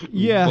not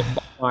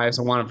biased.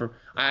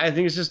 I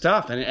think it's just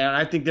tough. And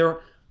I think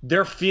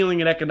they're feeling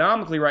it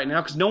economically right now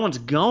because no one's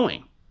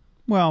going.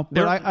 Well,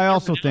 but I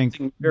also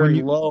think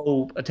very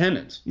low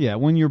attendance. Yeah,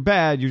 when you're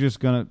bad, you're just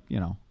going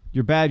to,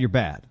 you're bad, you're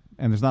bad.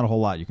 And there's not a whole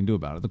lot you can do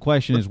about it. The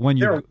question is when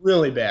you're... They're a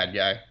really bad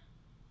guy.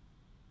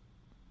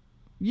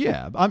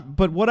 Yeah,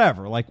 but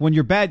whatever. Like, when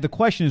you're bad, the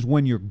question is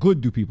when you're good,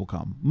 do people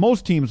come?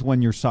 Most teams,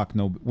 when you suck,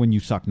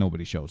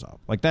 nobody shows up.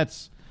 Like,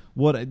 that's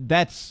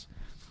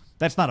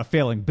not a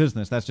failing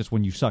business. That's just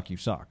when you suck, you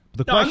suck.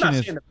 The question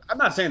is... I'm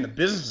not saying the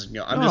business is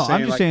going.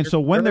 I'm just saying, so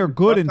when they're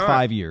good in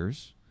 5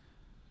 years,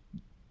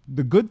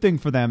 the good thing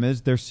for them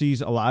is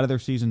a lot of their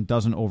season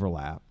doesn't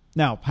overlap.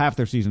 Now,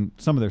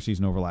 some of their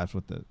season overlaps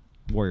with the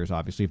Warriors,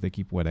 obviously, if they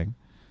keep winning,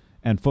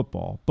 and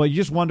football. But you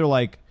just wonder,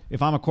 like,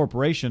 if I'm a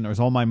corporation, is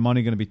all my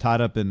money going to be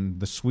tied up in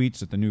the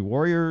suites at the new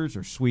Warriors,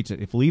 or suites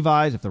if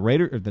Levi's, if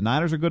the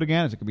Niners are good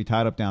again, is it going to be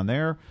tied up down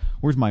there?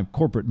 Where's my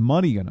corporate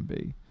money going to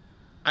be?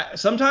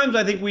 Sometimes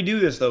I think we do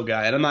this, though,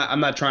 Guy, and I'm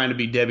not trying to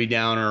be Debbie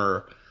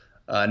Downer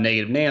or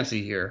negative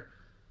Nancy here,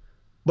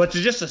 but to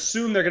just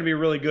assume they're going to be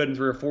really good in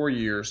 3 or 4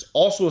 years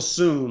also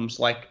assumes,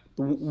 like,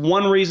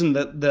 one reason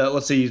that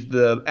let's see,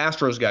 the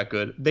Astros got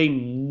good, they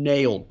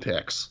nailed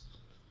picks.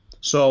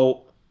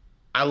 So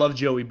I love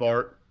Joey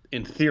Bart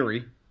in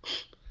theory,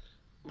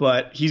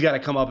 but he's got to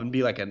come up and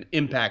be like an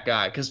impact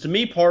guy. Because to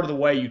me, part of the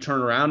way you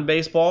turn around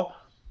baseball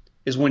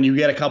is when you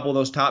get a couple of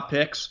those top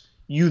picks,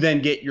 you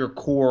then get your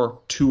core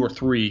 2 or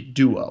 3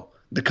 duo.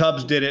 The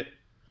Cubs did it,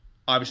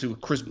 obviously, with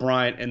Chris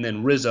Bryant and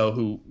then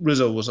Rizzo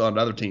was on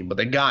another team, but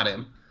they got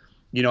him.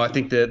 I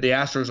think the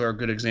Astros are a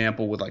good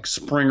example with like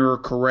Springer,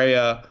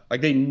 Correa.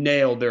 Like they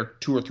nailed their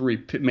 2 or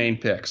 3 main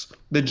picks.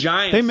 The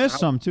Giants. They missed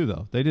some too,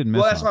 though. They didn't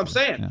miss. Well, that's some. what I'm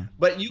saying. Yeah.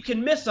 But you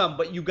can miss some,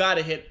 but you got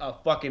to hit a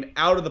fucking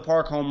out of the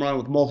park home run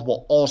with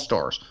multiple all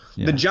stars.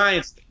 Yeah. The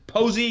Giants,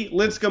 Posey,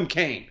 Lincecum,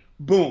 Kane,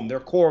 boom, their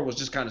core was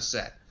just kind of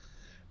set.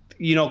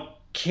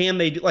 Can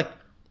they do like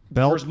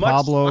Belt,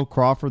 Pablo,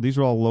 Crawford? These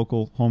are all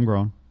local,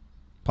 homegrown.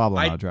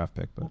 Pablo not a draft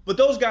pick, but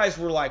those guys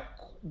were like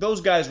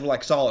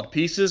solid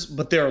pieces,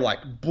 but they're like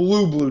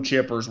blue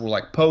chippers were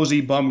like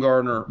Posey,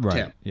 Bumgarner, right.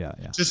 Tim. Yeah.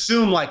 Just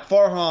assume like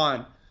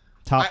Farhan.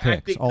 Top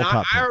picks, all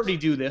top picks. I already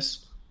do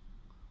this.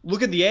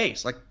 Look at the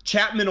A's, like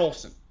Chapman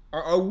Olsen.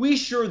 Are we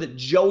sure that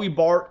Joey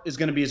Bart is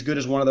going to be as good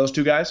as one of those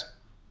two guys?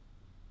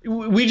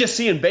 We just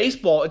see in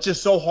baseball, it's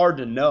just so hard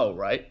to know,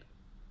 right?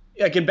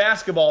 Like in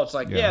basketball, it's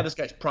like, yeah this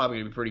guy's probably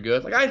going to be pretty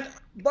good. Like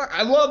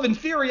I love in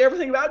theory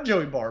everything about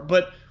Joey Bart,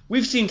 but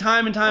we've seen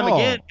time and time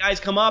again guys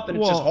come up and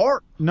it's just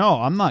hard.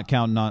 No, I'm not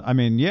counting on. I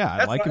mean, yeah,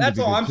 I like him to be good too. That's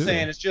all I'm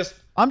saying. It's just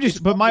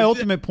but my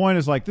ultimate point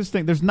is like this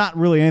thing. There's not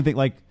really anything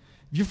like.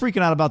 If you're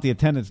freaking out about the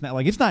attendance now,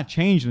 like it's not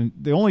changing.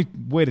 The only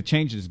way to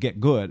change it is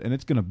get good, and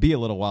it's going to be a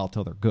little while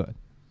till they're good.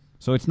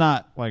 So it's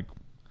not like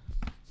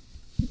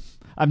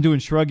I'm doing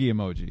shruggy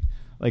emoji.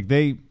 Like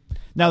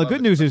now the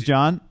good news is,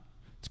 John,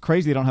 it's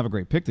crazy they don't have a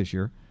great pick this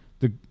year.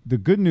 The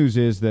good news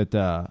is that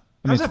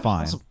it's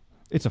fine.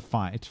 It's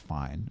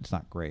fine. It's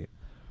not great.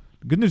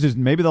 The good news is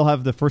maybe they'll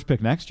have the first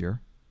pick next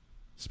year.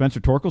 Spencer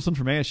Torkelson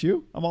from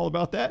ASU. I'm all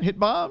about that. Hit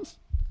bombs.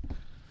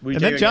 And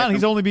then John,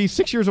 he's only be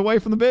 6 years away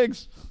from the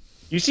bigs.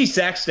 You see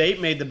Sac State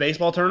made the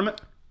baseball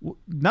tournament?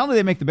 Not only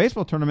they make the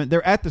baseball tournament,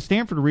 they're at the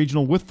Stanford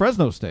Regional with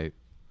Fresno State.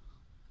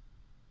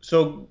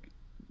 So,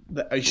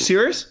 are you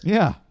serious?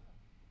 Yeah.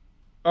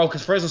 Oh,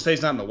 because Fresno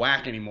State's not in the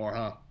WAC anymore,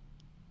 huh?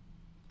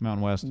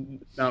 Mountain West.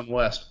 Mountain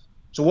West.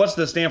 So what's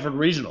the Stanford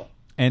Regional?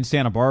 And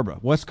Santa Barbara.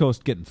 West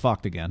Coast getting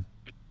fucked again.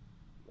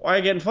 Why are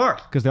you getting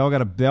fucked? Because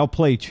they all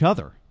play each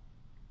other.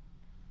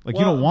 Like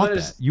you don't want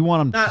that. You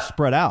want them to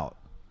spread out.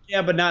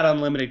 Yeah, but not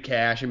unlimited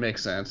cash. It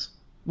makes sense.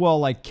 Well,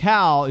 like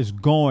Cal is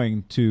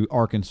going to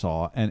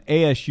Arkansas, and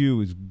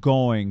ASU is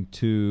going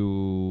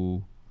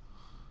to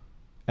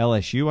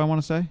LSU, I want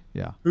to say.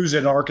 Yeah. Who's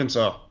in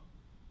Arkansas?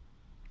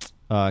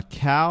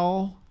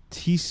 Cal,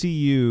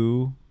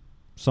 TCU,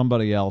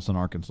 somebody else in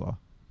Arkansas.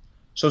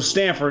 So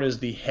Stanford is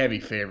the heavy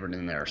favorite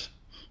in theirs.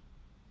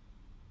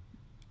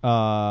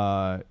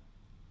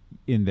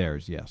 In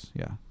theirs, yes.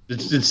 Yeah.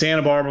 Did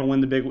Santa Barbara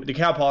win the big – did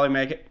Cal Poly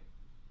make it?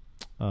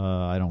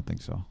 I don't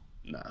think so.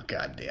 No,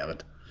 God damn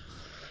it.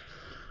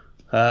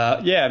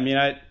 Yeah, I mean,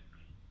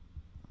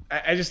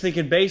 I just think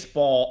in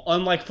baseball,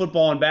 unlike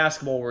football and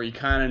basketball where you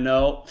kind of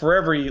know, for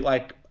every,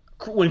 like,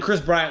 when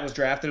Chris Bryant was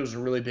drafted, it was a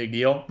really big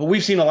deal. But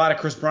we've seen a lot of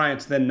Chris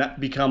Bryants then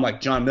become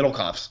like John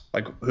Middlecoffs.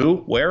 Like who,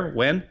 where,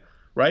 when,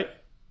 right?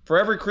 For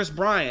every Chris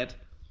Bryant,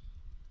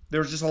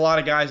 there's just a lot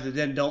of guys that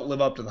then don't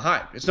live up to the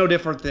hype. It's no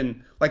different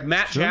than, like,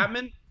 Matt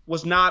Chapman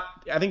was not,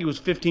 I think he was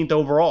 15th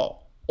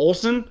overall.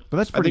 Olsen, but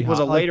that's pretty I think, high. was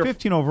a later.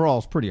 15 overall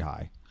is pretty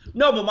high.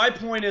 No, but my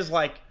point is,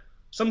 like,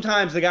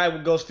 sometimes the guy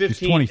who goes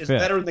 15 is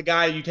better than the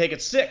guy you take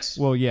at 6.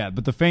 Well, yeah,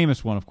 but the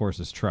famous one, of course,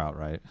 is Trout,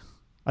 right?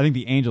 I think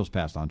the Angels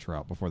passed on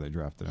Trout before they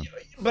drafted him.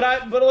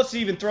 But let's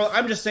even throw.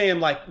 I'm just saying,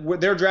 like,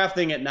 they're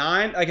drafting at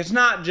 9. Like, it's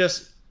not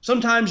just.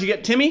 Sometimes you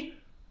get Timmy,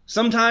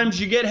 sometimes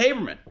you get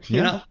Haberman.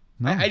 You know,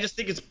 no. I just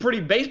think it's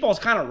pretty. Baseball's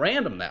kind of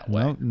random that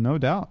way. No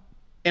doubt.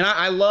 And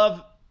I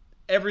love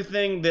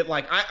everything that,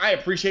 like, I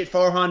appreciate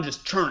Farhan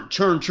just churn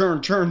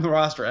the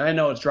roster. And I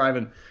know it's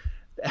driving.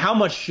 How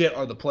much shit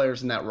are the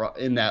players in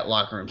that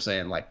locker room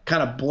saying? Like,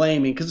 kind of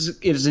blaming, because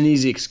it's an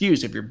easy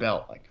excuse if you're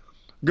Belt. Like,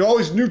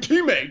 always new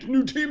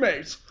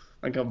teammates.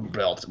 Like a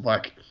Belt.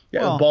 Like, the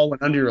ball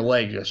went under your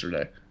leg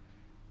yesterday.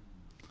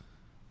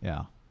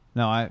 Yeah.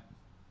 No,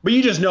 But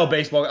you just know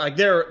baseball. Like,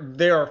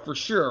 there are for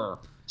sure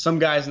some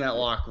guys in that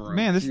locker room.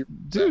 Man, it's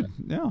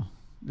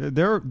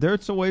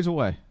a ways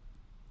away.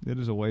 It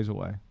is a ways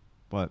away.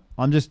 But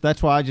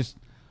that's why I just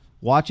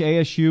watch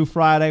ASU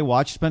Friday,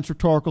 watch Spencer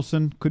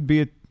Torkelson, could be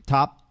a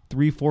top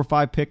 3, 4,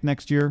 5 pick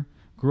next year.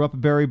 Grew up a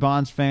Barry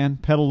Bonds fan.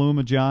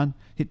 Petaluma, John.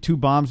 Hit 2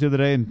 bombs the other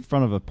day in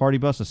front of a party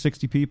bus of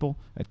 60 people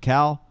at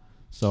Cal.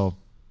 So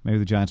maybe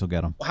the Giants will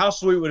get him. How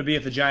sweet would it be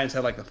if the Giants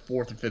had like the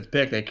 4th or 5th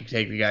pick? They could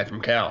take the guy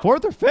from Cal.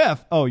 4th or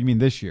 5th? Oh, you mean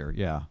this year?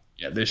 Yeah.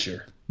 Yeah, this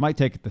year. Might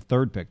take it the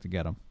 3rd pick to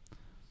get him.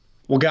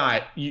 Well,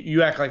 Guy,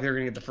 you act like they're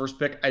going to get the first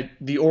pick.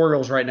 The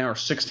Orioles right now are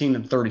 16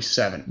 and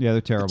 37. Yeah, they're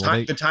terrible.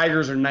 The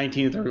Tigers are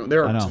 19 and 31.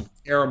 They're two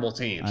terrible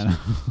teams. I know.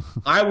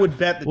 I would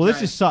bet the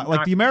Giants. This is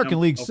like the American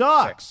League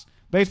sucks.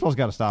 Baseball's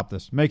got to stop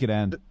this. Make it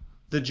end.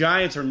 The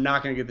Giants are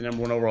not going to get the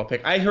number 1 overall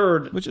pick. I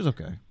heard, which is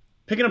okay.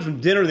 Picking up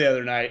from dinner the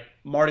other night,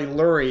 Marty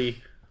Lurie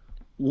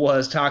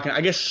was talking.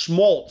 I guess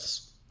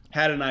Schmaltz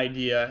had an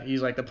idea.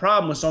 He's like, the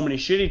problem with so many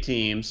shitty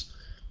teams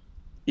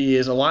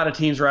is a lot of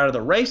teams are out of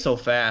the race so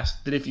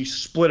fast that if you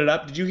split it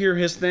up, did you hear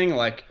his thing?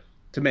 Like,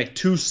 to make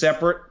 2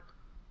 separate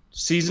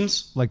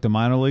seasons? Like the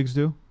minor leagues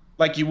do?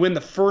 Like, you win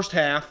the first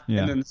half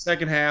and then the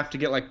second half to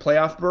get, like,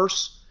 playoff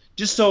bursts,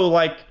 just so,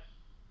 like,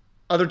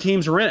 other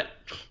teams are in it.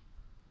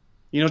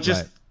 You know,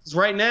 just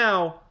right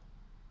now,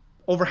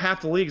 over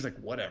half the league is like,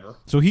 whatever.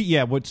 So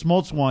what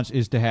Smoltz wants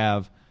is to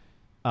have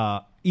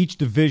each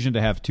division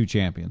to have 2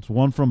 champions,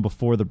 one from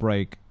before the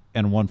break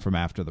and one from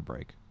after the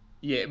break.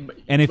 Yeah.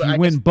 And if you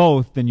win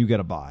both, then you get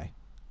a bye.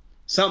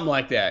 Something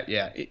like that,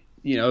 yeah.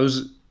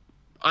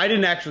 I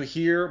didn't actually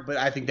hear, but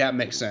I think that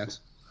makes sense.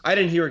 I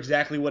didn't hear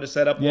exactly what his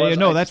setup was. Yeah,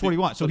 no, that's what he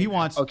wants. So he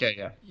wants. Okay,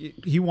 yeah.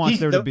 He wants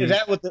there to be. Is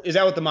that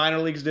what the minor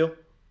leagues do?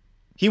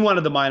 He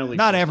wanted the minor leagues.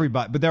 Not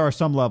everybody, but there are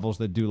some levels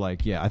that do I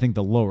think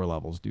the lower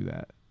levels do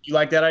that. You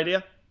like that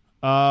idea?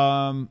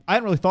 I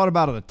hadn't really thought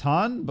about it a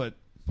ton, but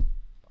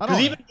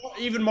because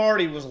even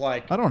Marty was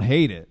like, I don't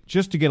hate it,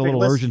 just to get a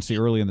little urgency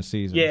early in the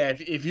season. Yeah,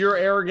 if you're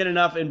arrogant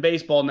enough in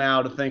baseball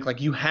now to think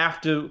like you have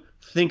to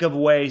think of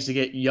ways to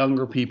get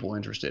younger people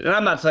interested, and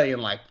I'm not saying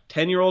like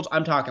 10-year-olds,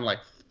 I'm talking like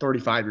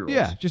 35-year-olds.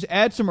 Yeah, just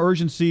add some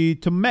urgency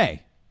to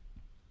May.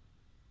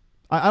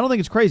 I don't think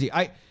it's crazy.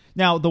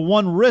 Now, the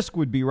one risk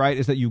would be, right,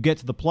 is that you get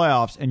to the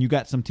playoffs and you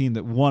got some team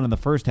that won in the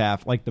first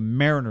half, like the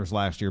Mariners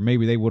last year.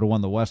 Maybe they would have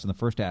won the West in the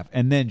first half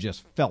and then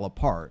just fell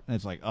apart. And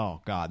it's like,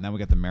 oh, God, now we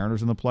got the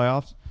Mariners in the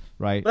playoffs,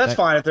 right? Well, that's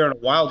fine if they're in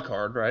a wild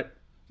card, right?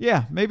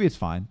 Yeah, maybe it's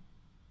fine.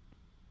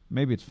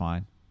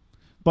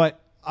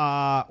 But,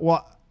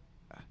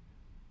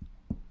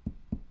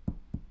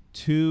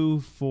 2,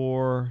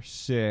 4,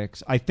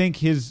 6. I think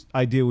his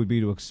idea would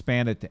be to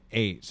expand it to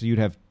 8. So you'd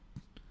have,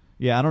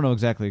 I don't know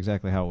exactly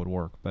how it would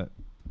work, but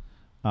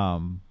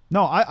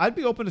no, I'd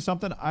be open to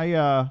something.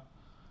 I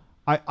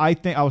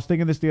think I was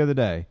thinking this the other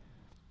day.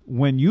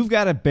 When you've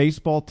got a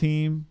baseball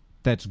team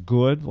that's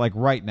good, like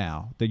right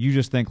now, that you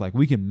just think like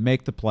we can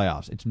make the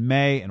playoffs. It's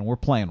May and we're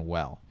playing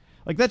well.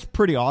 Like that's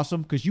pretty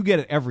awesome because you get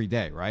it every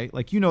day, right?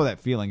 Like that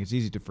feeling. It's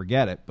easy to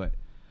forget it, but.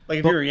 Like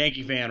if you're a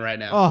Yankee fan right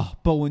now. Oh,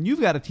 but when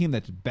you've got a team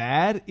that's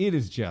bad, it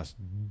is just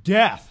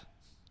death.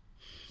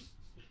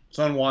 It's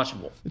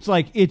unwatchable. It's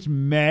like, it's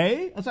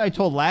May? That's what I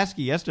told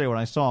Lasky yesterday when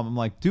I saw him. I'm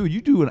like, dude, you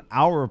do an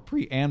hour of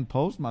pre and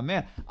post? My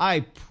man,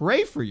 I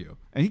pray for you.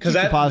 And he keeps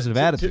a positive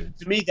attitude.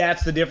 To me,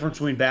 that's the difference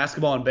between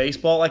basketball and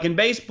baseball. Like in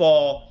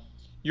baseball,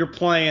 you're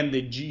playing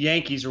the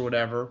Yankees or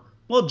whatever.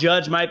 Well,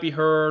 Judge might be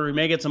hurt or he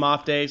may get some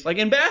off days. Like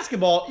in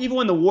basketball, even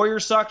when the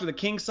Warriors sucked or the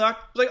Kings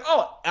sucked, it's like,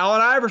 oh,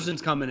 Allen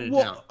Iverson's coming into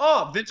town.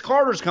 Oh, Vince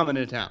Carter's coming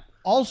into town.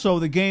 Also,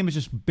 the game is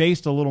just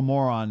based a little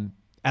more on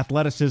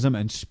athleticism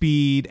and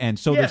speed, and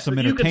so there's some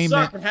entertainment. You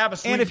can suck and have a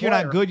sweet and if you're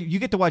player. not good, you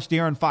get to watch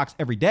De'Aaron Fox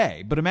every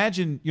day. But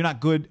imagine you're not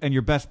good and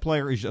your best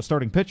player is a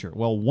starting pitcher.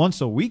 Well, once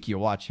a week you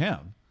watch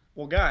him.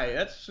 Well, Guy,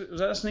 is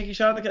that a sneaky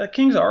shot? The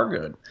Kings are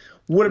good.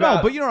 What about?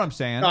 No, but you know what I'm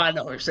saying. No, I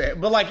know what you're saying.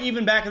 But like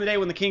even back in the day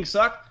when the Kings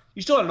sucked,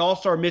 you still had an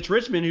all-star Mitch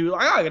Richmond who,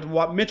 I got to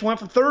watch. Mitch went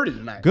for 30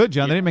 tonight. Good,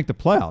 John. They didn't make the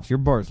playoffs. Your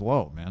bar's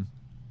low, man.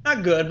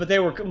 Not good, but they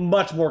were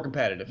much more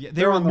competitive. Yeah,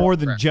 they were more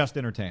than just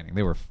entertaining.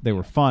 They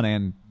were fun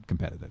and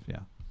competitive. Yeah,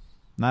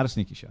 not a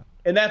sneaky shot.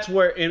 And that's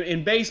where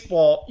in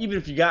baseball, even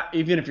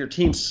if your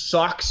team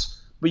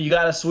sucks, but you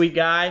got a sweet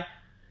guy,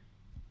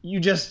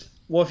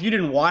 if you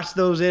didn't watch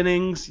those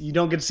innings, you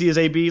don't get to see his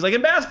ABs. Like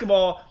in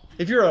basketball,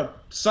 if you're a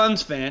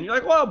Suns fan, you're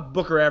like, well,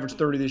 Booker averaged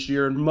 30 this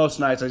year, and most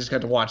nights I just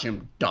got to watch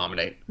him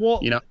dominate.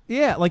 Well,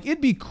 yeah, like it'd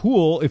be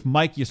cool if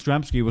Mike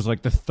Yastrzemski was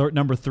like the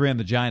number 3 on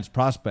the Giants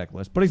prospect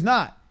list, but he's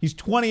not. He's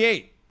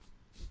 28.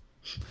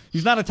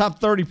 He's not a top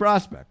 30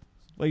 prospect.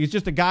 Like he's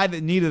just a guy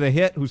that needed a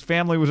hit, whose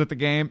family was at the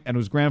game, and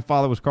whose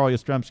grandfather was Carl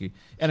Yastrzemski,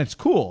 and it's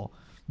cool,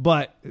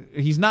 but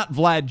he's not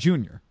Vlad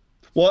Jr.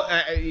 Well,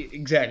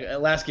 exactly.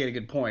 Lasky had a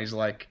good point. He's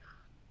like,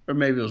 or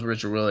maybe it was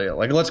Richard Williams.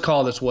 Like, let's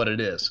call this what it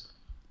is.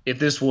 If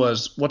this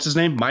was, what's his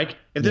name? Mike?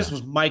 If this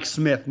was Mike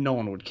Smith, no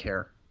one would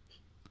care.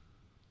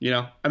 You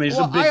know? I mean, it's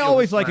a big I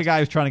always like a guy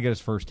who's trying to get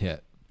his first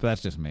hit, but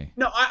that's just me.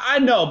 No, I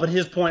know, but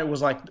his point was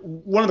like,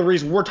 one of the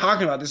reasons we're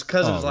talking about this is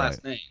because of his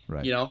last name.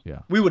 Right. You know? Yeah.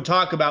 We would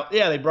talk about,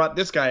 they brought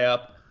this guy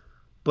up,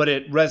 but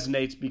it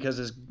resonates because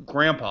his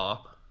grandpa.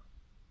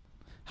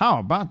 How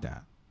about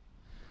that?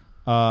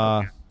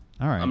 All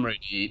right. I'm ready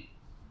to eat.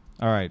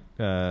 All right.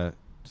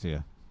 See ya.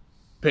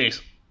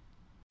 Peace.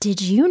 Did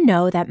you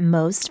know that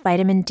most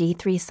vitamin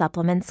D3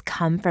 supplements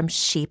come from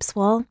sheep's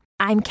wool?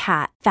 I'm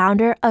Kat,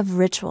 founder of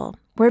Ritual.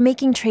 We're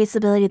making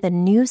traceability the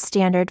new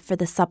standard for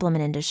the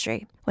supplement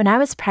industry. When I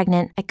was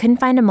pregnant, I couldn't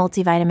find a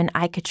multivitamin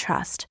I could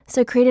trust, so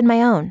I created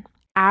my own.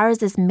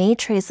 Ours is made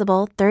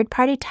traceable,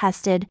 third-party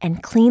tested,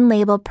 and clean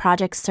label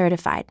project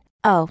certified.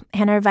 Oh,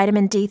 and our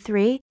vitamin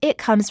D3? It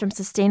comes from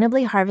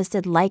sustainably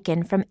harvested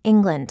lichen from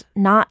England,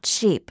 not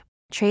sheep.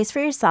 Trace for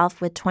yourself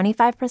with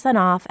 25%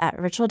 off at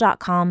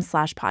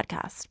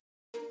ritual.com/podcast.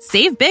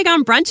 Save big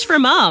on brunch for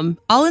mom,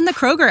 all in the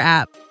Kroger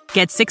app.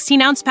 Get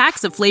 16-ounce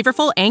packs of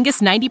flavorful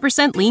Angus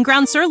 90% lean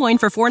ground sirloin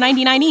for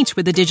 $4.99 each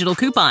with a digital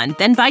coupon.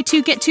 Then buy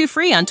 2, get 2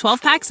 free on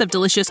 12 packs of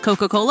delicious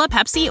Coca-Cola,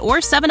 Pepsi, or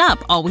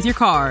 7-Up, all with your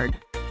card.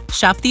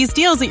 Shop these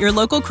deals at your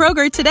local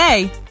Kroger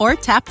today, or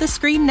tap the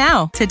screen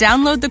now to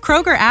download the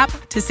Kroger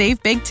app to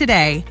save big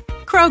today.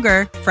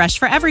 Kroger, fresh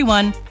for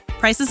everyone.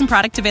 Prices and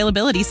product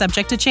availability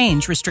subject to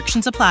change.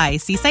 Restrictions apply.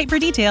 See site for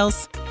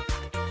details.